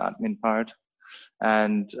of the admin part.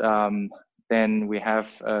 And then we have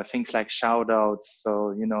things like shout outs.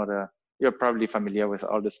 So, the you're probably familiar with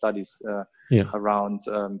all the studies around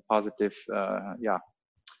positive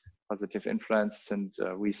influence, and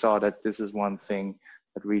we saw that this is one thing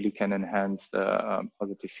that really can enhance the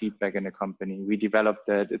positive feedback in a company. We developed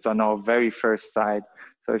that. It's on our very first site.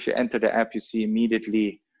 So if you enter the app, you see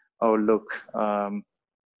immediately, oh, look,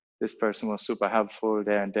 this person was super helpful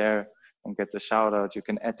there and there, and gets a shout out. You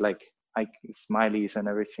can add like smileys and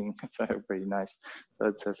everything. It's pretty nice. So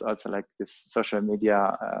it says also like this social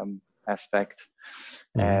media aspect,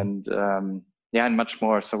 and and much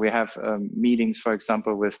more. So we have meetings, for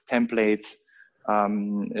example, with templates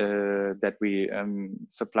that we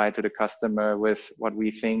supply to the customer with what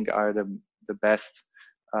we think are the best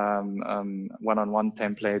one-on-one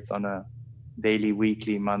templates on a daily,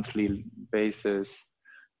 weekly, monthly basis.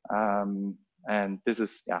 And this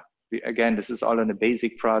is, this is all in a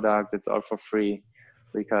basic product. It's all for free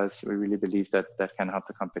because we really believe that that can help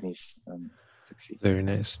the companies succeed. Very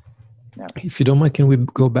nice. Yeah. If you don't mind, can we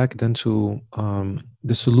go back then to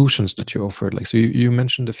the solutions that you offered? Like, so you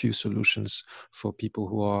mentioned a few solutions for people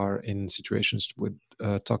who are in situations with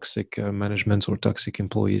toxic management or toxic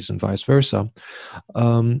employees and vice versa.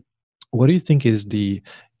 What do you think is the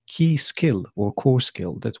key skill or core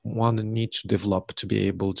skill that one needs to develop to be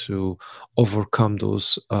able to overcome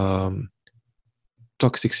those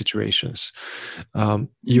toxic situations?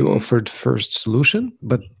 You offered first solution,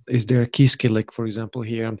 but is there a key skill? Like, for example,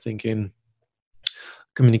 here I'm thinking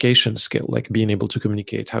communication skill, like being able to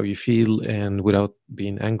communicate how you feel and without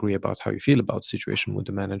being angry about how you feel about the situation with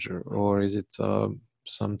the manager, or is it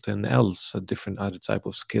something else, a different other type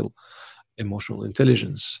of skill? Emotional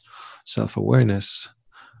intelligence, self-awareness,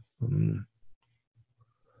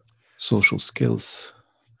 social skills.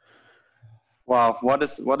 Wow, what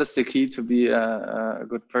is the key to be a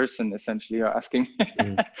good person? Essentially, you're asking.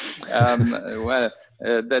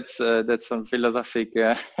 That's some philosophic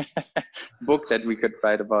book that we could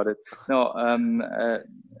write about it. No,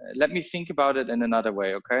 let me think about it in another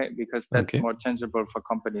way, okay? Because that's more tangible for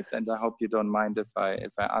companies, and I hope you don't mind if I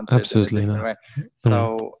answer Absolutely it in a different way.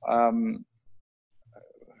 So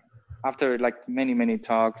after like many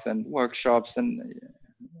talks and workshops and a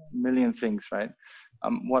million things, right?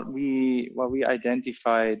 What we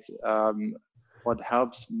identified, what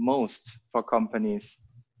helps most for companies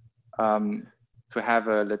to have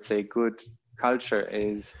a, let's say, good culture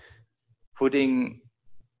is putting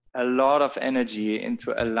a lot of energy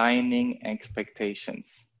into aligning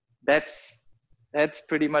expectations. That's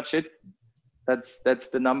pretty much it. That's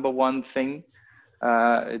the number one thing.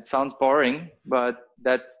 It sounds boring, but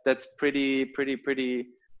that's pretty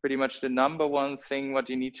much the number one thing what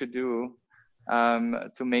you need to do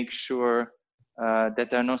to make sure that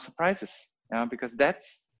there are no surprises, because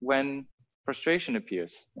that's when frustration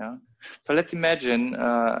appears. So let's imagine,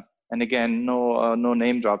 and again, no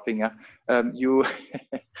name dropping. You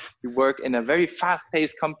you work in a very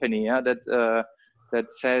fast-paced company that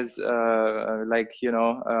says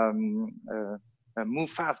move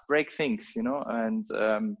fast, break things, and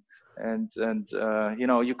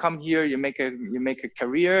you come here, you make a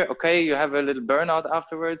career. Okay, you have a little burnout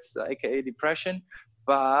afterwards, aka depression,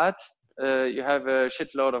 but you have a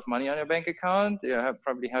shitload of money on your bank account. You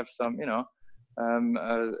probably have some, the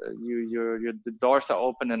doors are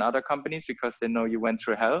open in other companies because they know you went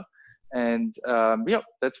through hell, and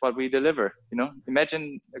that's what we deliver.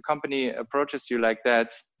 Imagine a company approaches you like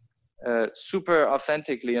that, super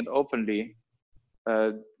authentically and openly,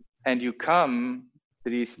 and you come to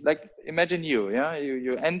these, like, imagine you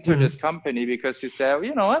enter this company because you say, well,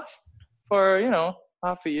 you know what, for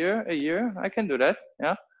half a year I can do that.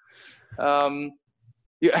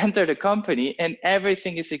 You enter the company and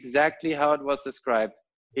everything is exactly how it was described.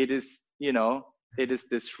 It is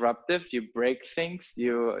disruptive. You break things.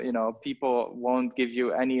 People won't give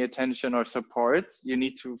you any attention or support. You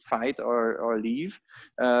need to fight or leave.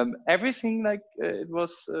 Everything like it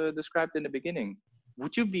was described in the beginning.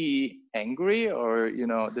 Would you be angry or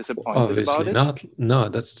disappointed? Obviously about it? Not. No,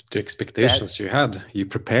 that's the expectations you had. You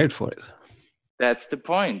prepared for it. That's the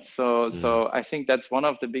point. So I think that's one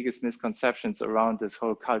of the biggest misconceptions around this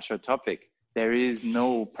whole culture topic. There is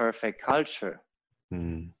no perfect culture.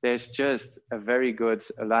 There's just a very good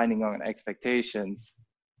aligning on expectations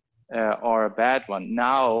or a bad one.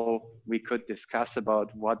 Now we could discuss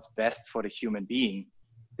about what's best for the human being.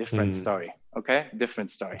 Different story. Okay, different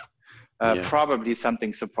story. Probably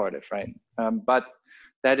something supportive, right? But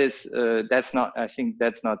that's not. I think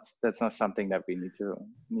that's not something that we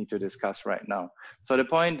need to discuss right now. So the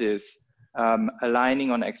point is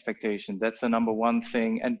aligning on expectation. That's the number one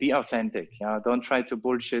thing, and be authentic. Don't try to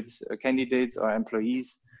bullshit candidates or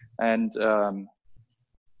employees, and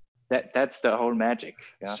that's the whole magic.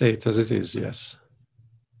 Yeah. Say it as it is. Yes.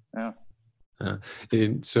 Yeah.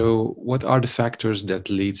 And so what are the factors that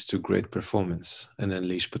leads to great performance and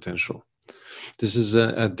unleash potential? This is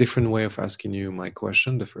a different way of asking you my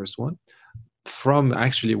question, the first one, from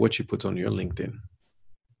actually what you put on your LinkedIn.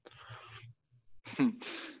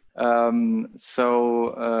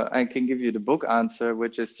 So I can give you the book answer,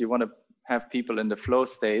 which is you want to have people in the flow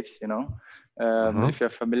states, you know. If you're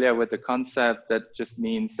familiar with the concept, that just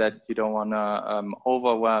means that you don't want to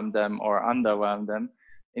overwhelm them or underwhelm them.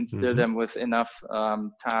 Instill them with enough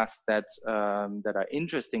tasks that are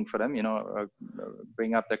interesting for them, you know,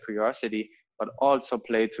 bring up their curiosity, but also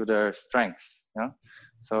play to their strengths. Yeah,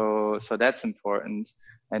 so that's important.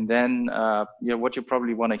 And then you know, what you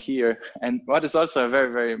probably want to hear, and what is also a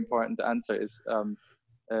very, very important answer is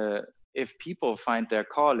if people find their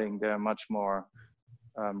calling, they're much more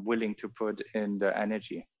willing to put in their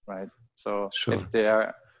energy, right? So if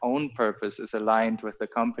their own purpose is aligned with the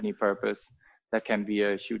company purpose, that can be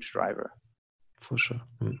a huge driver. For sure.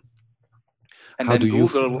 And how then do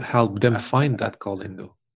Google, you help them find that calling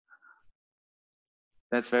though?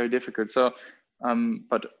 That's very difficult. So,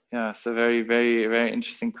 but yeah, it's a very, very, very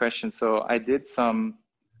interesting question. So I did some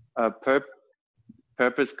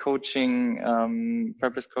purpose coaching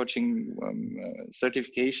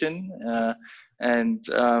certification, and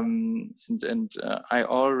I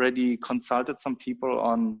already consulted some people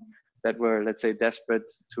on that were, let's say,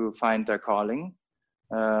 desperate to find their calling.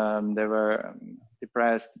 They were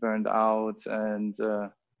depressed, burned out, and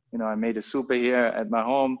you know, I made a super here at my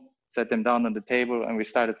home, set them down on the table, and we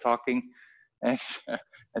started talking, and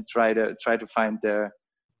and try to find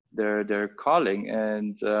their calling.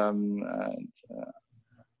 And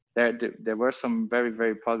there were some very,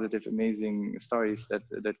 very positive, amazing stories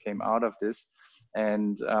that came out of this.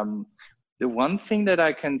 And the one thing that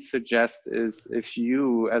I can suggest is, if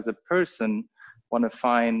you as a person want to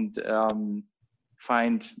find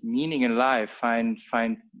meaning in life, find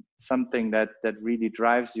something that really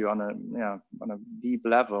drives you on a, you know, on a deep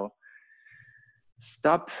level,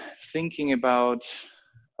 stop thinking about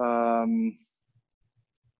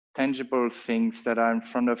tangible things that are in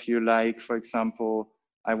front of you, like, for example,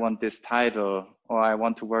 I want this title, or I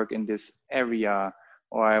want to work in this area,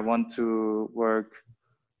 or I want to work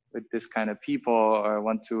with this kind of people, or I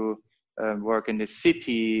want to work in this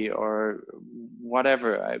city, or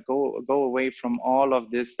whatever. I go away from all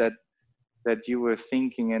of this that you were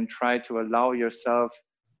thinking, and try to allow yourself,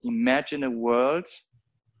 imagine a world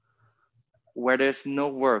where there's no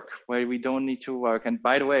work, where we don't need to work. And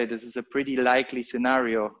by the way, this is a pretty likely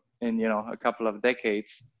scenario in, you know, a couple of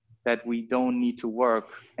decades, that we don't need to work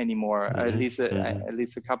anymore, at least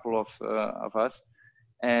a couple of us.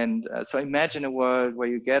 And so imagine a world where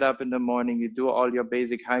you get up in the morning, you do all your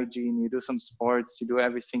basic hygiene, you do some sports, you do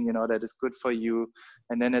everything, you know, that is good for you.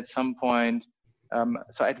 And then at some point,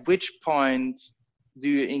 so at which point do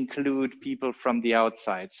you include people from the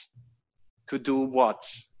outside to do what?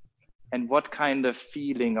 And what kind of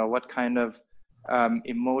feeling, or what kind of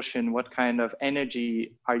emotion, what kind of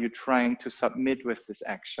energy are you trying to submit with this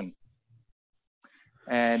action?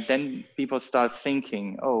 And then people start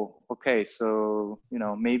thinking, oh, okay, so, you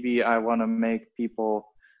know, maybe I want to make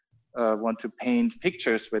people want to paint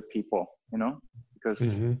pictures with people, you know, because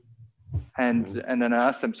and then I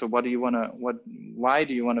ask them, so what do you want to, why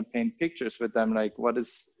do you want to paint pictures with them? Like, what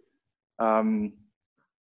is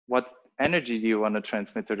what energy do you want to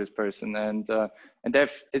transmit to this person? And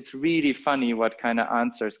it's really funny what kind of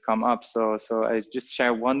answers come up. So I just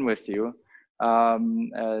share one with you.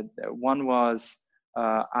 One was,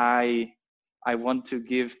 I want to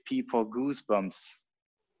give people goosebumps.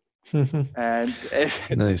 And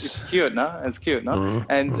nice. It's cute, no? It's cute, no?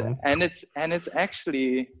 And it's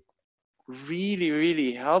actually really,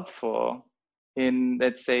 really helpful in,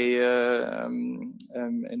 let's say, in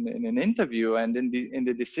an interview, and in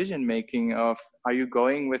the decision making of, are you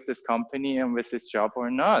going with this company and with this job or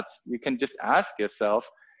not? You can just ask yourself,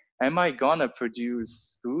 am I gonna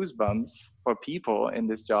produce goosebumps for people in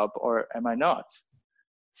this job, or am I not?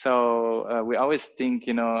 So we always think,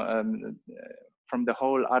 you know, from the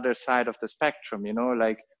whole other side of the spectrum, you know,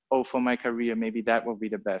 like, oh, for my career, maybe that will be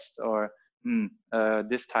the best, or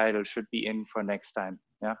this title should be in for next time.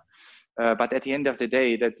 Yeah. But at the end of the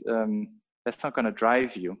day, that's not going to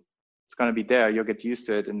drive you. It's going to be there. You'll get used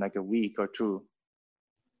to it in like a week or two.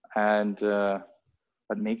 And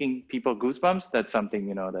but making people goosebumps, that's something,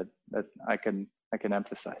 you know, that I can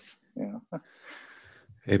emphasize. You know.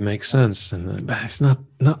 It makes sense, and but it's not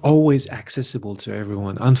always accessible to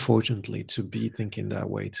everyone, unfortunately, to be thinking that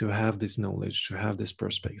way, to have this knowledge, to have these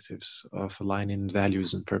perspectives of aligning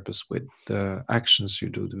values and purpose with the actions you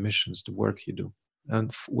do, the missions, the work you do.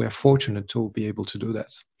 And we're fortunate to be able to do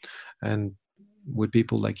that. And with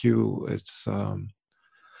people like you, it's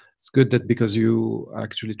good that because you are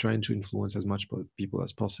actually trying to influence as much people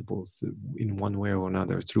as possible in one way or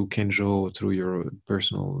another, through Kenjo, through your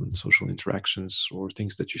personal and social interactions, or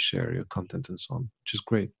things that you share, your content and so on, which is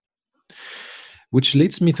great. Which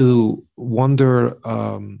leads me to wonder,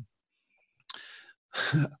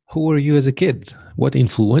 who were you as a kid? What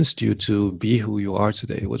influenced you to be who you are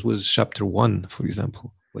today? What was chapter 1, for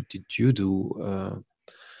example? What did you do?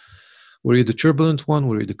 Were you the turbulent one?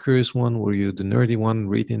 Were you the curious one? Were you the nerdy one,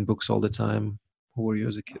 reading books all the time? Who were you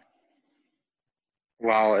as a kid?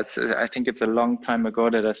 Wow, I think it's a long time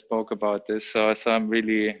ago that I spoke about this, so I'm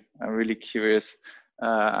really curious.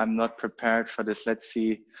 I'm not prepared for this. Let's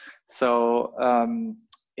see. So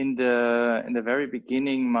in the very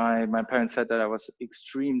beginning, my parents said that I was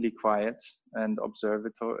extremely quiet and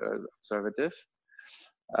observative.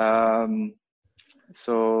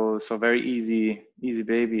 So very easy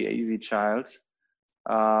baby, easy child.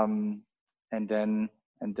 And then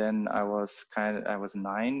I was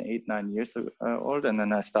 9 years old, and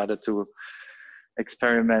then I started to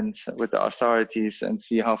experiment with the authorities and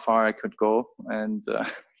see how far I could go, and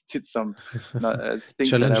did some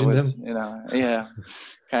things that I would, them?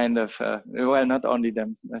 Kind of. Well, not only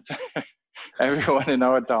them, everyone in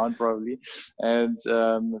our town probably, and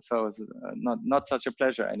so it was not such a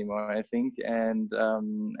pleasure anymore, I think, and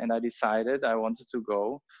I decided I wanted to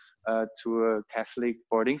go to a Catholic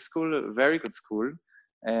boarding school, a very good school,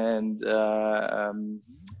 and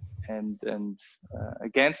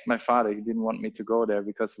against my father. He didn't want me to go there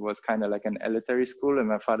because it was kind of like an elitary school, and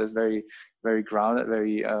my father's very grounded,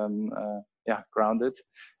 grounded.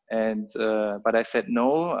 And but I said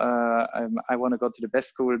no. I want to go to the best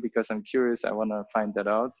school because I'm curious. I want to find that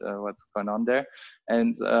out, what's going on there.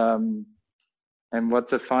 And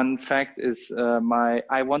what's a fun fact is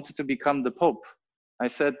I wanted to become the Pope. I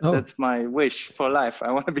said, that's my wish for life.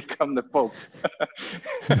 I want to become the Pope.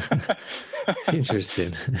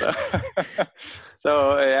 Interesting.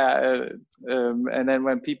 So yeah, and then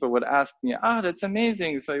when people would ask me, that's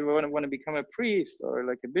amazing. So you want to become a priest or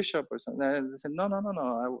like a bishop or something? And I said, no.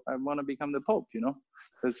 I want to become the Pope,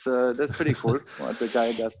 That's pretty cool what the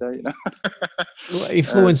guy does there, Well,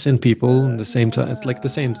 influencing people at the same time. It's like the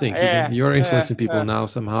same thing. You're influencing people now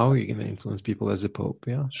somehow. You can influence people as a Pope.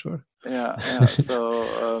 Yeah, sure. Yeah.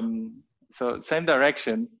 So same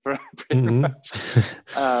direction, pretty much.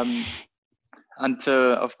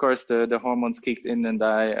 Until, of course, the hormones kicked in, and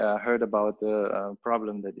I heard about the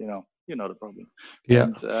problem that the problem. Yeah.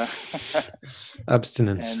 And,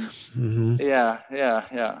 abstinence. Yeah.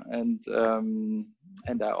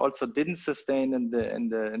 And I also didn't sustain in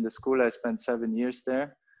the school. I spent 7 years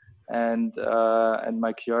there, and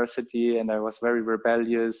my curiosity, and I was very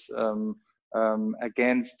rebellious,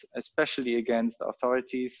 especially against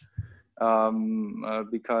authorities.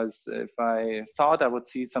 Because if I thought I would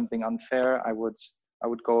see something unfair, I would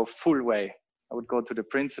go full way. I would go to the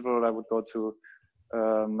principal. I would go to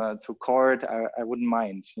court. I wouldn't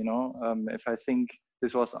mind. If I think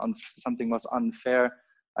this was something was unfair,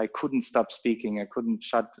 I couldn't stop speaking. I couldn't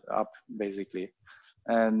shut up, basically.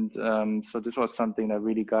 And so this was something that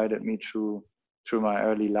really guided me through my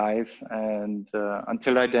early life, and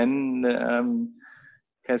until I then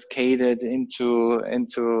cascaded into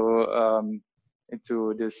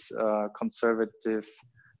this conservative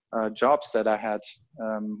jobs that I had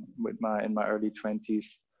in my early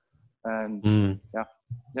 20s, and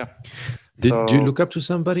yeah. Did you look up to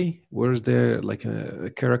somebody? Was there like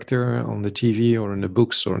a character on the TV or in the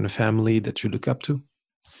books or in the family that you look up to?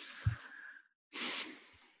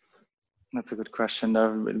 That's a good question.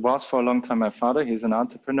 It was for a long time my father. He's an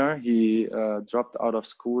entrepreneur. He dropped out of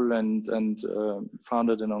school and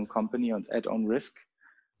founded an own company at own risk.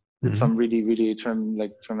 Did some really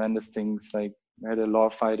tremendous things. Like had a law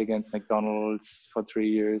fight against McDonald's for 3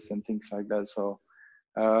 years and things like that. So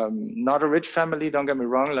not a rich family. Don't get me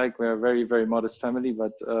wrong. Like we're a very, very modest family,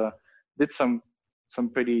 but did some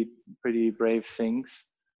pretty brave things.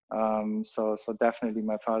 So definitely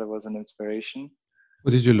my father was an inspiration.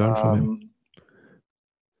 What did you learn from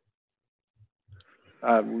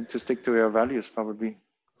him? To stick to your values, probably.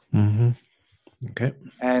 Okay.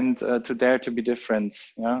 And to dare to be different.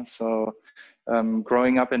 Yeah. So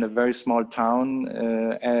growing up in a very small town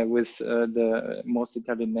with the most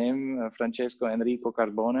Italian name, Francesco Enrico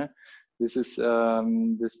Carbone, this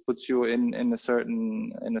puts you in a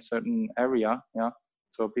certain area. Yeah.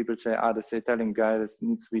 So people say, the storytelling guy, this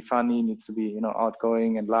needs to be funny, needs to be,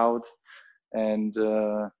 outgoing and loud. And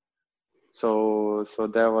so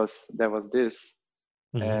there was this.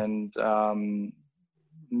 And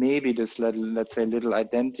maybe this little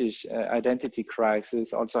identity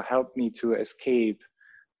crisis also helped me to escape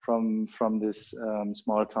from this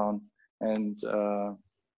small town. And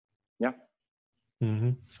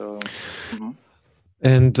so.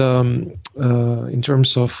 And in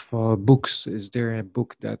terms of books, is there a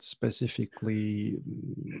book that specifically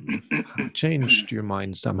changed your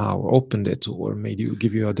mind somehow, or opened it, or made you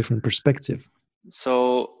give you a different perspective?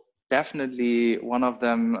 So definitely one of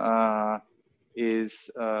them is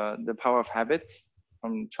The Power of Habits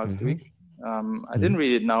from Charles Duhigg. I didn't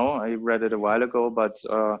read it now. I read it a while ago, but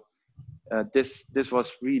this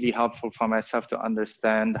was really helpful for myself to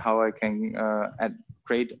understand how I can add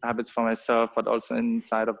great habits for myself, but also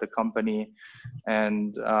inside of the company.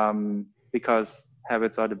 And because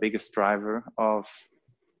habits are the biggest driver of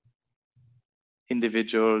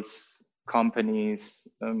individuals, companies,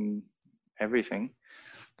 everything.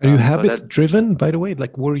 Are you habit driven, by the way?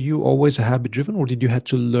 Like, were you always a habit driven, or did you have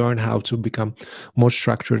to learn how to become more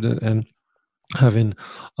structured and having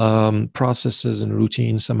processes and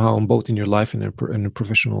routines somehow, both in your life and in a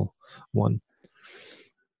professional one?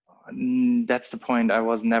 That's the point. I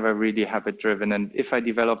was never really habit driven, and if I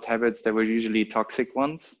developed habits, they were usually toxic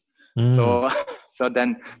ones. So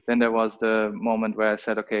then there was the moment where I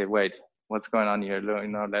said, okay, wait, what's going on here?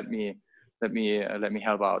 Let me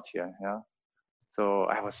help out here. Yeah. So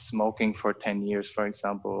I was smoking for 10 years, for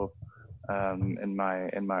example, in my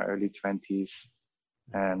early 20s,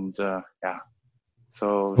 and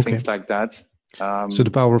so things like that. So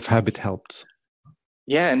the power of habit helped.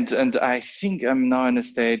 Yeah, and I think I'm now in a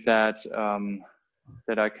state that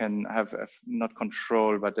that I can have not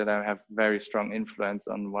control, but that I have very strong influence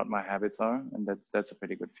on what my habits are, and that's a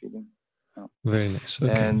pretty good feeling. Yeah. Very nice.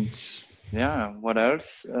 Okay. And yeah, what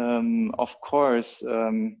else? Of course,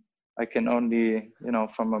 I can only,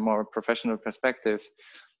 from a more professional perspective,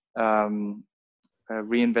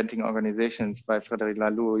 Reinventing Organizations by Frederic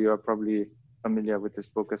Laloux. You're probably familiar with this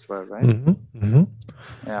book as well, right?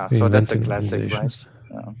 Yeah, so that's a classic, right?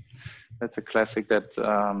 Yeah. That's a classic that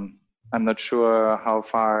I'm not sure how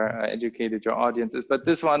far educated your audience is, but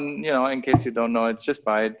this one, in case you don't know it, just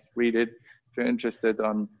buy it, read it if you're interested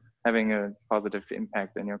on having a positive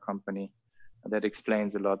impact in your company. That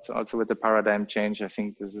explains a lot. So also with the paradigm change, I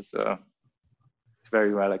think this is it's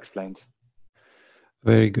very well explained.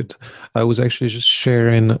 Very good. I was actually just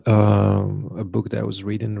sharing a book that I was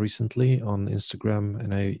reading recently on Instagram,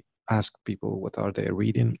 and I asked people what are they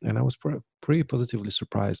reading, and I was pretty positively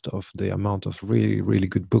surprised of the amount of really, really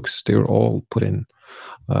good books. They're all put in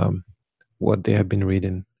what they have been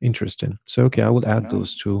reading. Interesting. So, okay, I will add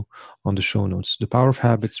those two on the show notes. The Power of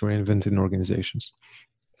Habits, Reinventing Organizations.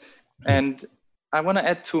 And I want to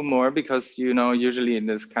add two more because, usually in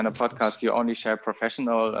this kind of podcast, you only share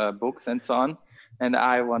professional books and so on. And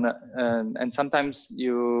I want to, and sometimes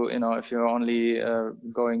if you're only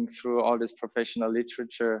going through all this professional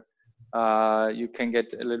literature, you can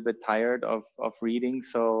get a little bit tired of reading.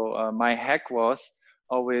 So my hack was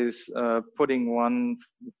always putting one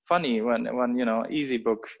funny, one easy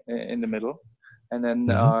book in the middle, and then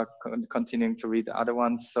continuing to read the other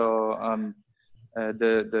ones. So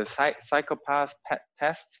the Psychopath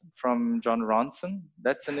Test from Jon Ronson.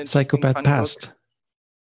 That's an interesting Psychopath Past. Book.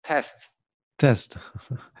 Test.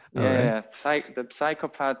 Yeah, the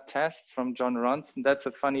Psychopath Test from Jon Ronson. That's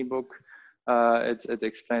a funny book. It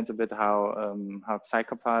explains a bit how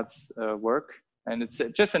psychopaths work, and it's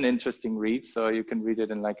just an interesting read. So you can read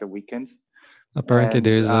it in like a weekend. Apparently,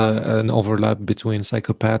 there is an overlap between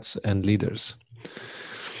psychopaths and leaders.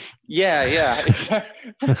 Yeah,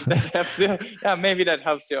 that helps you. Yeah, maybe that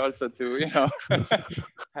helps you also to,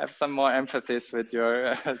 have some more empathy with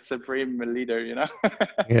your supreme leader, Yeah.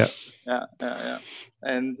 Yeah.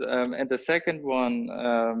 And the second one,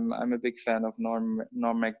 I'm a big fan of Norm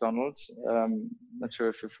Macdonald. Not sure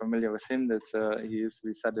if you're familiar with him. He is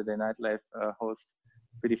the Saturday Night Live host.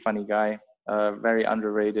 Pretty funny guy. Very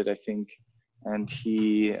underrated, I think. And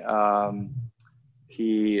he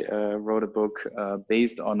wrote a book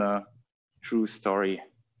based on a true story.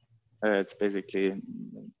 It's basically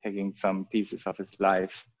taking some pieces of his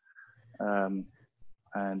life, and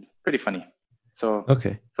pretty funny. So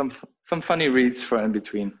some funny reads for in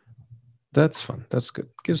between. That's fun. That's good.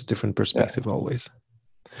 Gives different perspective always.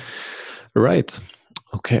 Right.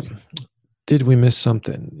 Okay. Did we miss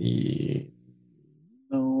something?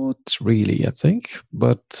 Not really, I think,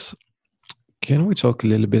 but can we talk a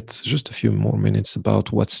little bit, just a few more minutes,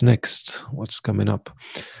 about what's next, what's coming up?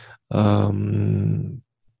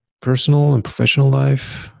 Personal and professional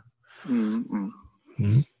life?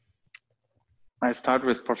 Mm-hmm. I start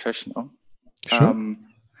with professional. Sure.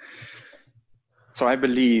 So I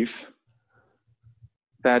believe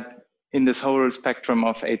that in this whole spectrum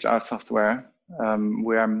of HR software,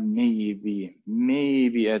 we are maybe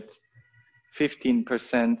at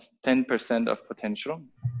 15%, 10% of potential.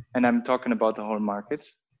 And I'm talking about the whole market.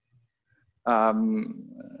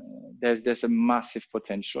 There's a massive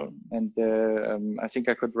potential. And I think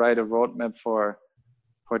I could write a roadmap for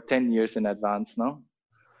 10 years in advance now,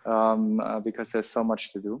 because there's so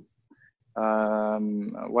much to do.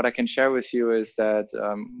 What I can share with you is that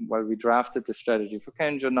while we drafted the strategy for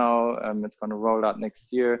Kenjo now, it's going to roll out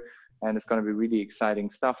next year, and it's going to be really exciting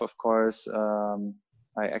stuff, of course.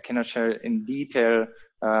 I cannot share in detail,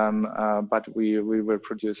 but we will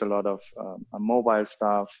produce a lot of mobile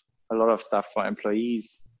stuff, a lot of stuff for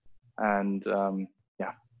employees, and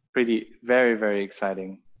very, very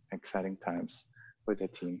exciting times with the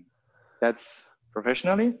team. That's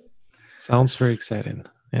professionally. Sounds very exciting.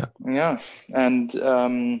 Yeah, and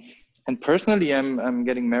personally, I'm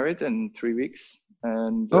getting married in 3 weeks,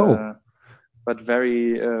 and but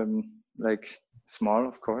very small,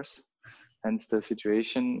 of course, hence the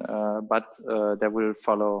situation. But there will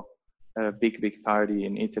follow a big party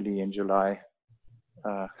in Italy in July,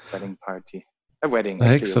 wedding party, a wedding.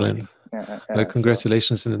 Excellent. A wedding.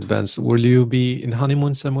 Congratulations in advance. Will you be in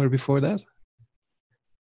honeymoon somewhere before that?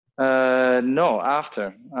 No,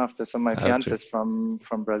 after. So my fiance is from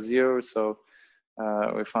Brazil, so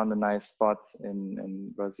we found a nice spot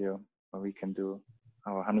in Brazil where we can do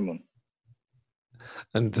our honeymoon.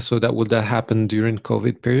 And so would that happen during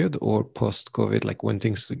COVID period or post-COVID, like when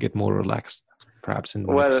things get more relaxed, perhaps in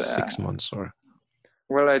the next 6 months or?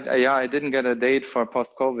 Well, I didn't get a date for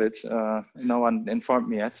post-COVID. No one informed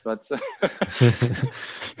me yet, but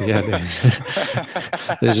yeah,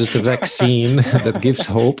 there's just a vaccine that gives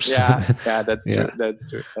hopes. Yeah, that's true.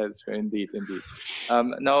 That's true. Indeed.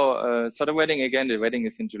 No, so the wedding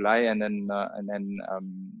is in July, and then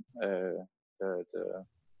the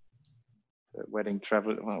wedding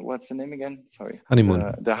travel. What's the name again? Sorry.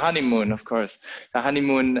 Honeymoon. The honeymoon, of course. The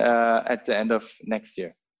honeymoon at the end of next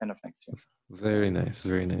year. Very nice,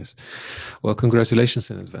 very nice. Well, congratulations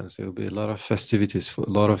in advance. There will be a lot of festivities, a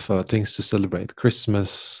lot of things to celebrate.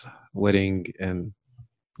 Christmas, wedding, and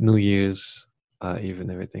New Year's, even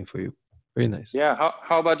everything for you. Very nice. Yeah.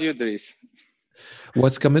 How about you, Dries?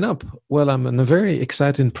 What's coming up? Well, I'm in a very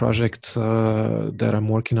exciting project that I'm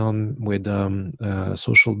working on with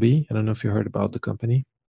Social Bee. I don't know if you heard about the company.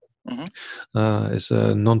 Mm-hmm. It's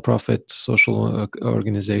a non-profit social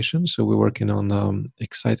organization. So we're working on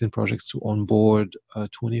exciting projects to onboard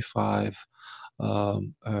 25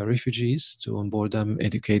 refugees, to onboard them,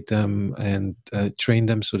 educate them, and train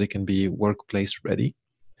them so they can be workplace ready.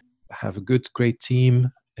 Have a great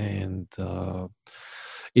team, and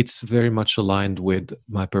it's very much aligned with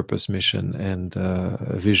my purpose, mission, and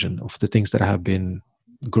vision of the things that I have been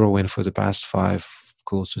growing for the past 5,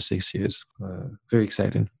 close to 6 years. Very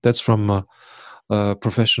exciting. That's from a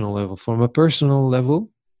professional level. From a personal level,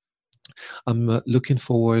 I'm looking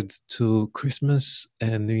forward to Christmas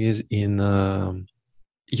and New Year's in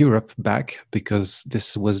Europe back, because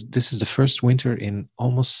this is the first winter in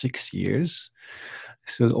almost 6 years.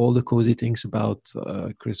 So all the cozy things about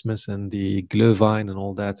Christmas and the glühwein and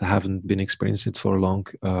all that, I haven't been experiencing it for long.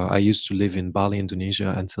 I used to live in Bali,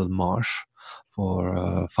 Indonesia until March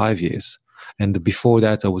for 5 years. And before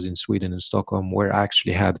that, I was in Sweden and Stockholm, where I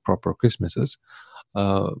actually had proper Christmases.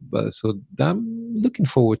 But so I'm looking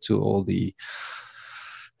forward to all the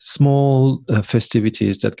small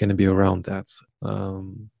festivities that can be around that.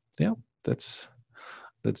 That's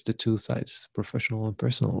the two sides, professional and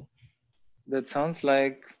personal. That sounds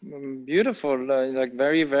like beautiful, like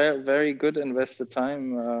very, very, very good invested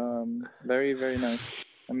time. Very, very nice,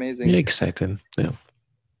 amazing. Yeah, exciting. Yeah.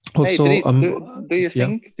 Also, hey, Dries,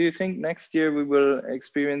 do you think next year we will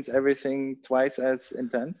experience everything twice as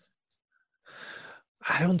intense?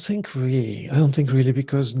 I don't think really,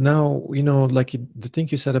 because now, like the thing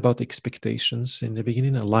you said about expectations in the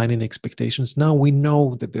beginning, aligning expectations. Now we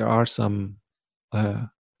know that there are some,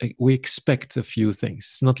 we expect a few things.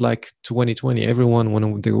 It's not like 2020. Everyone,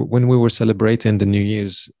 when we were celebrating the New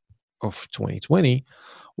Year's of 2020,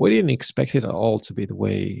 we didn't expect it at all to be the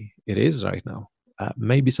way it is right now.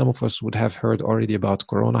 Maybe some of us would have heard already about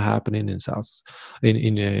Corona happening in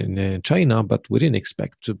China, but we didn't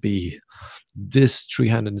expect to be this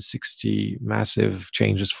 360 massive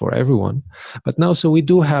changes for everyone. But now, so we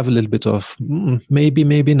do have a little bit of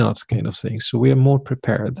maybe not kind of thing. So we are more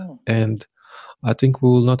prepared, and I think we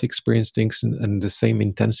will not experience things in the same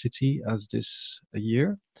intensity as this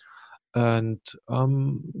year. And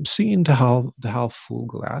seeing the half full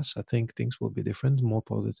glass, I think things will be different, more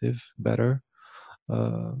positive, better,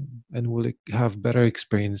 and we'll have better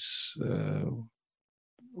experience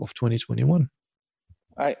of 2021.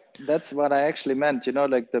 That's what I actually meant,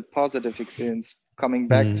 like the positive experience, coming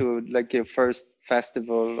back to like your first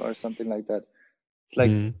festival or something like that. It's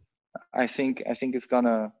like I think it's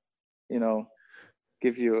gonna,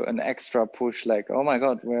 give you an extra push, like, oh my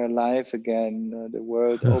God, we're alive again, the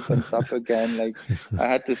world opens up again. Like I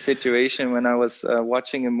had this situation when I was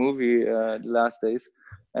watching a movie the last days,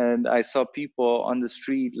 and I saw people on the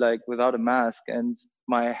street like without a mask, and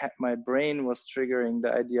my brain was triggering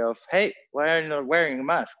the idea of, hey, why are you not wearing a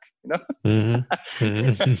mask? And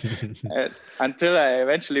until I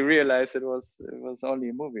eventually realized it was only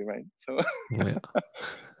a movie, right? So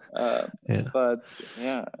but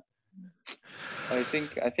yeah, I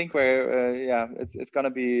think we're it's gonna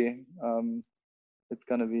be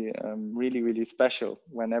really, really special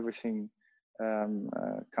when everything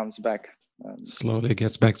comes back. Slowly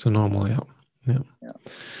gets back to normal. Yeah.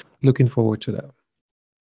 Looking forward to that.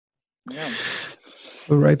 Yeah.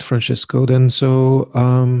 All right, Francesco. Then, so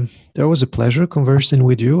there was a pleasure conversing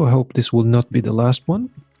with you. I hope this will not be the last one,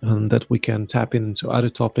 and that we can tap into other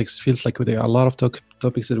topics. It feels like there are a lot of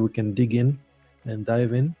topics that we can dig in and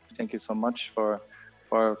dive in. Thank you so much for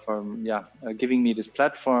giving me this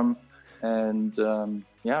platform, and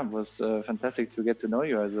it was fantastic to get to know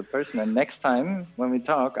you as a person. And next time when we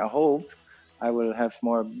talk, I hope I will have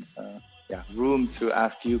more room to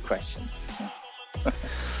ask you questions.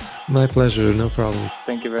 My pleasure, no problem.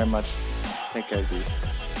 Thank you very much. Take care, dude.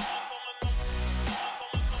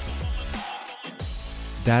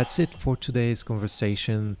 That's it for today's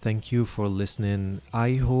conversation. Thank you for listening.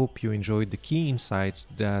 I hope you enjoyed the key insights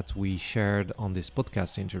that we shared on this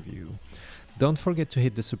podcast interview. Don't forget to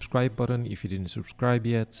hit the subscribe button if you didn't subscribe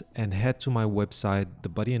yet, and head to my website,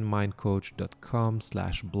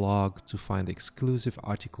 thebodyandmindcoach.com/blog, to find exclusive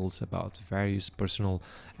articles about various personal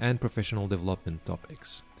and professional development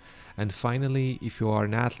topics. And finally, if you are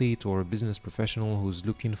an athlete or a business professional who's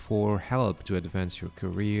looking for help to advance your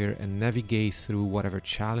career and navigate through whatever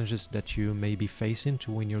challenges that you may be facing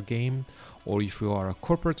to win your game, or if you are a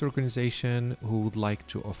corporate organization who would like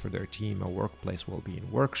to offer their team a workplace well-being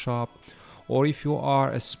workshop, or if you are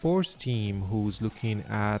a sports team who's looking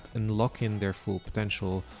at unlocking their full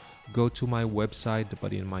potential, go to my website,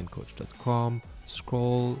 thebodyandmindcoach.com,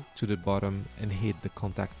 scroll to the bottom and hit the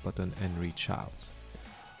contact button and reach out.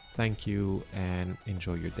 Thank you and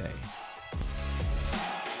enjoy your day.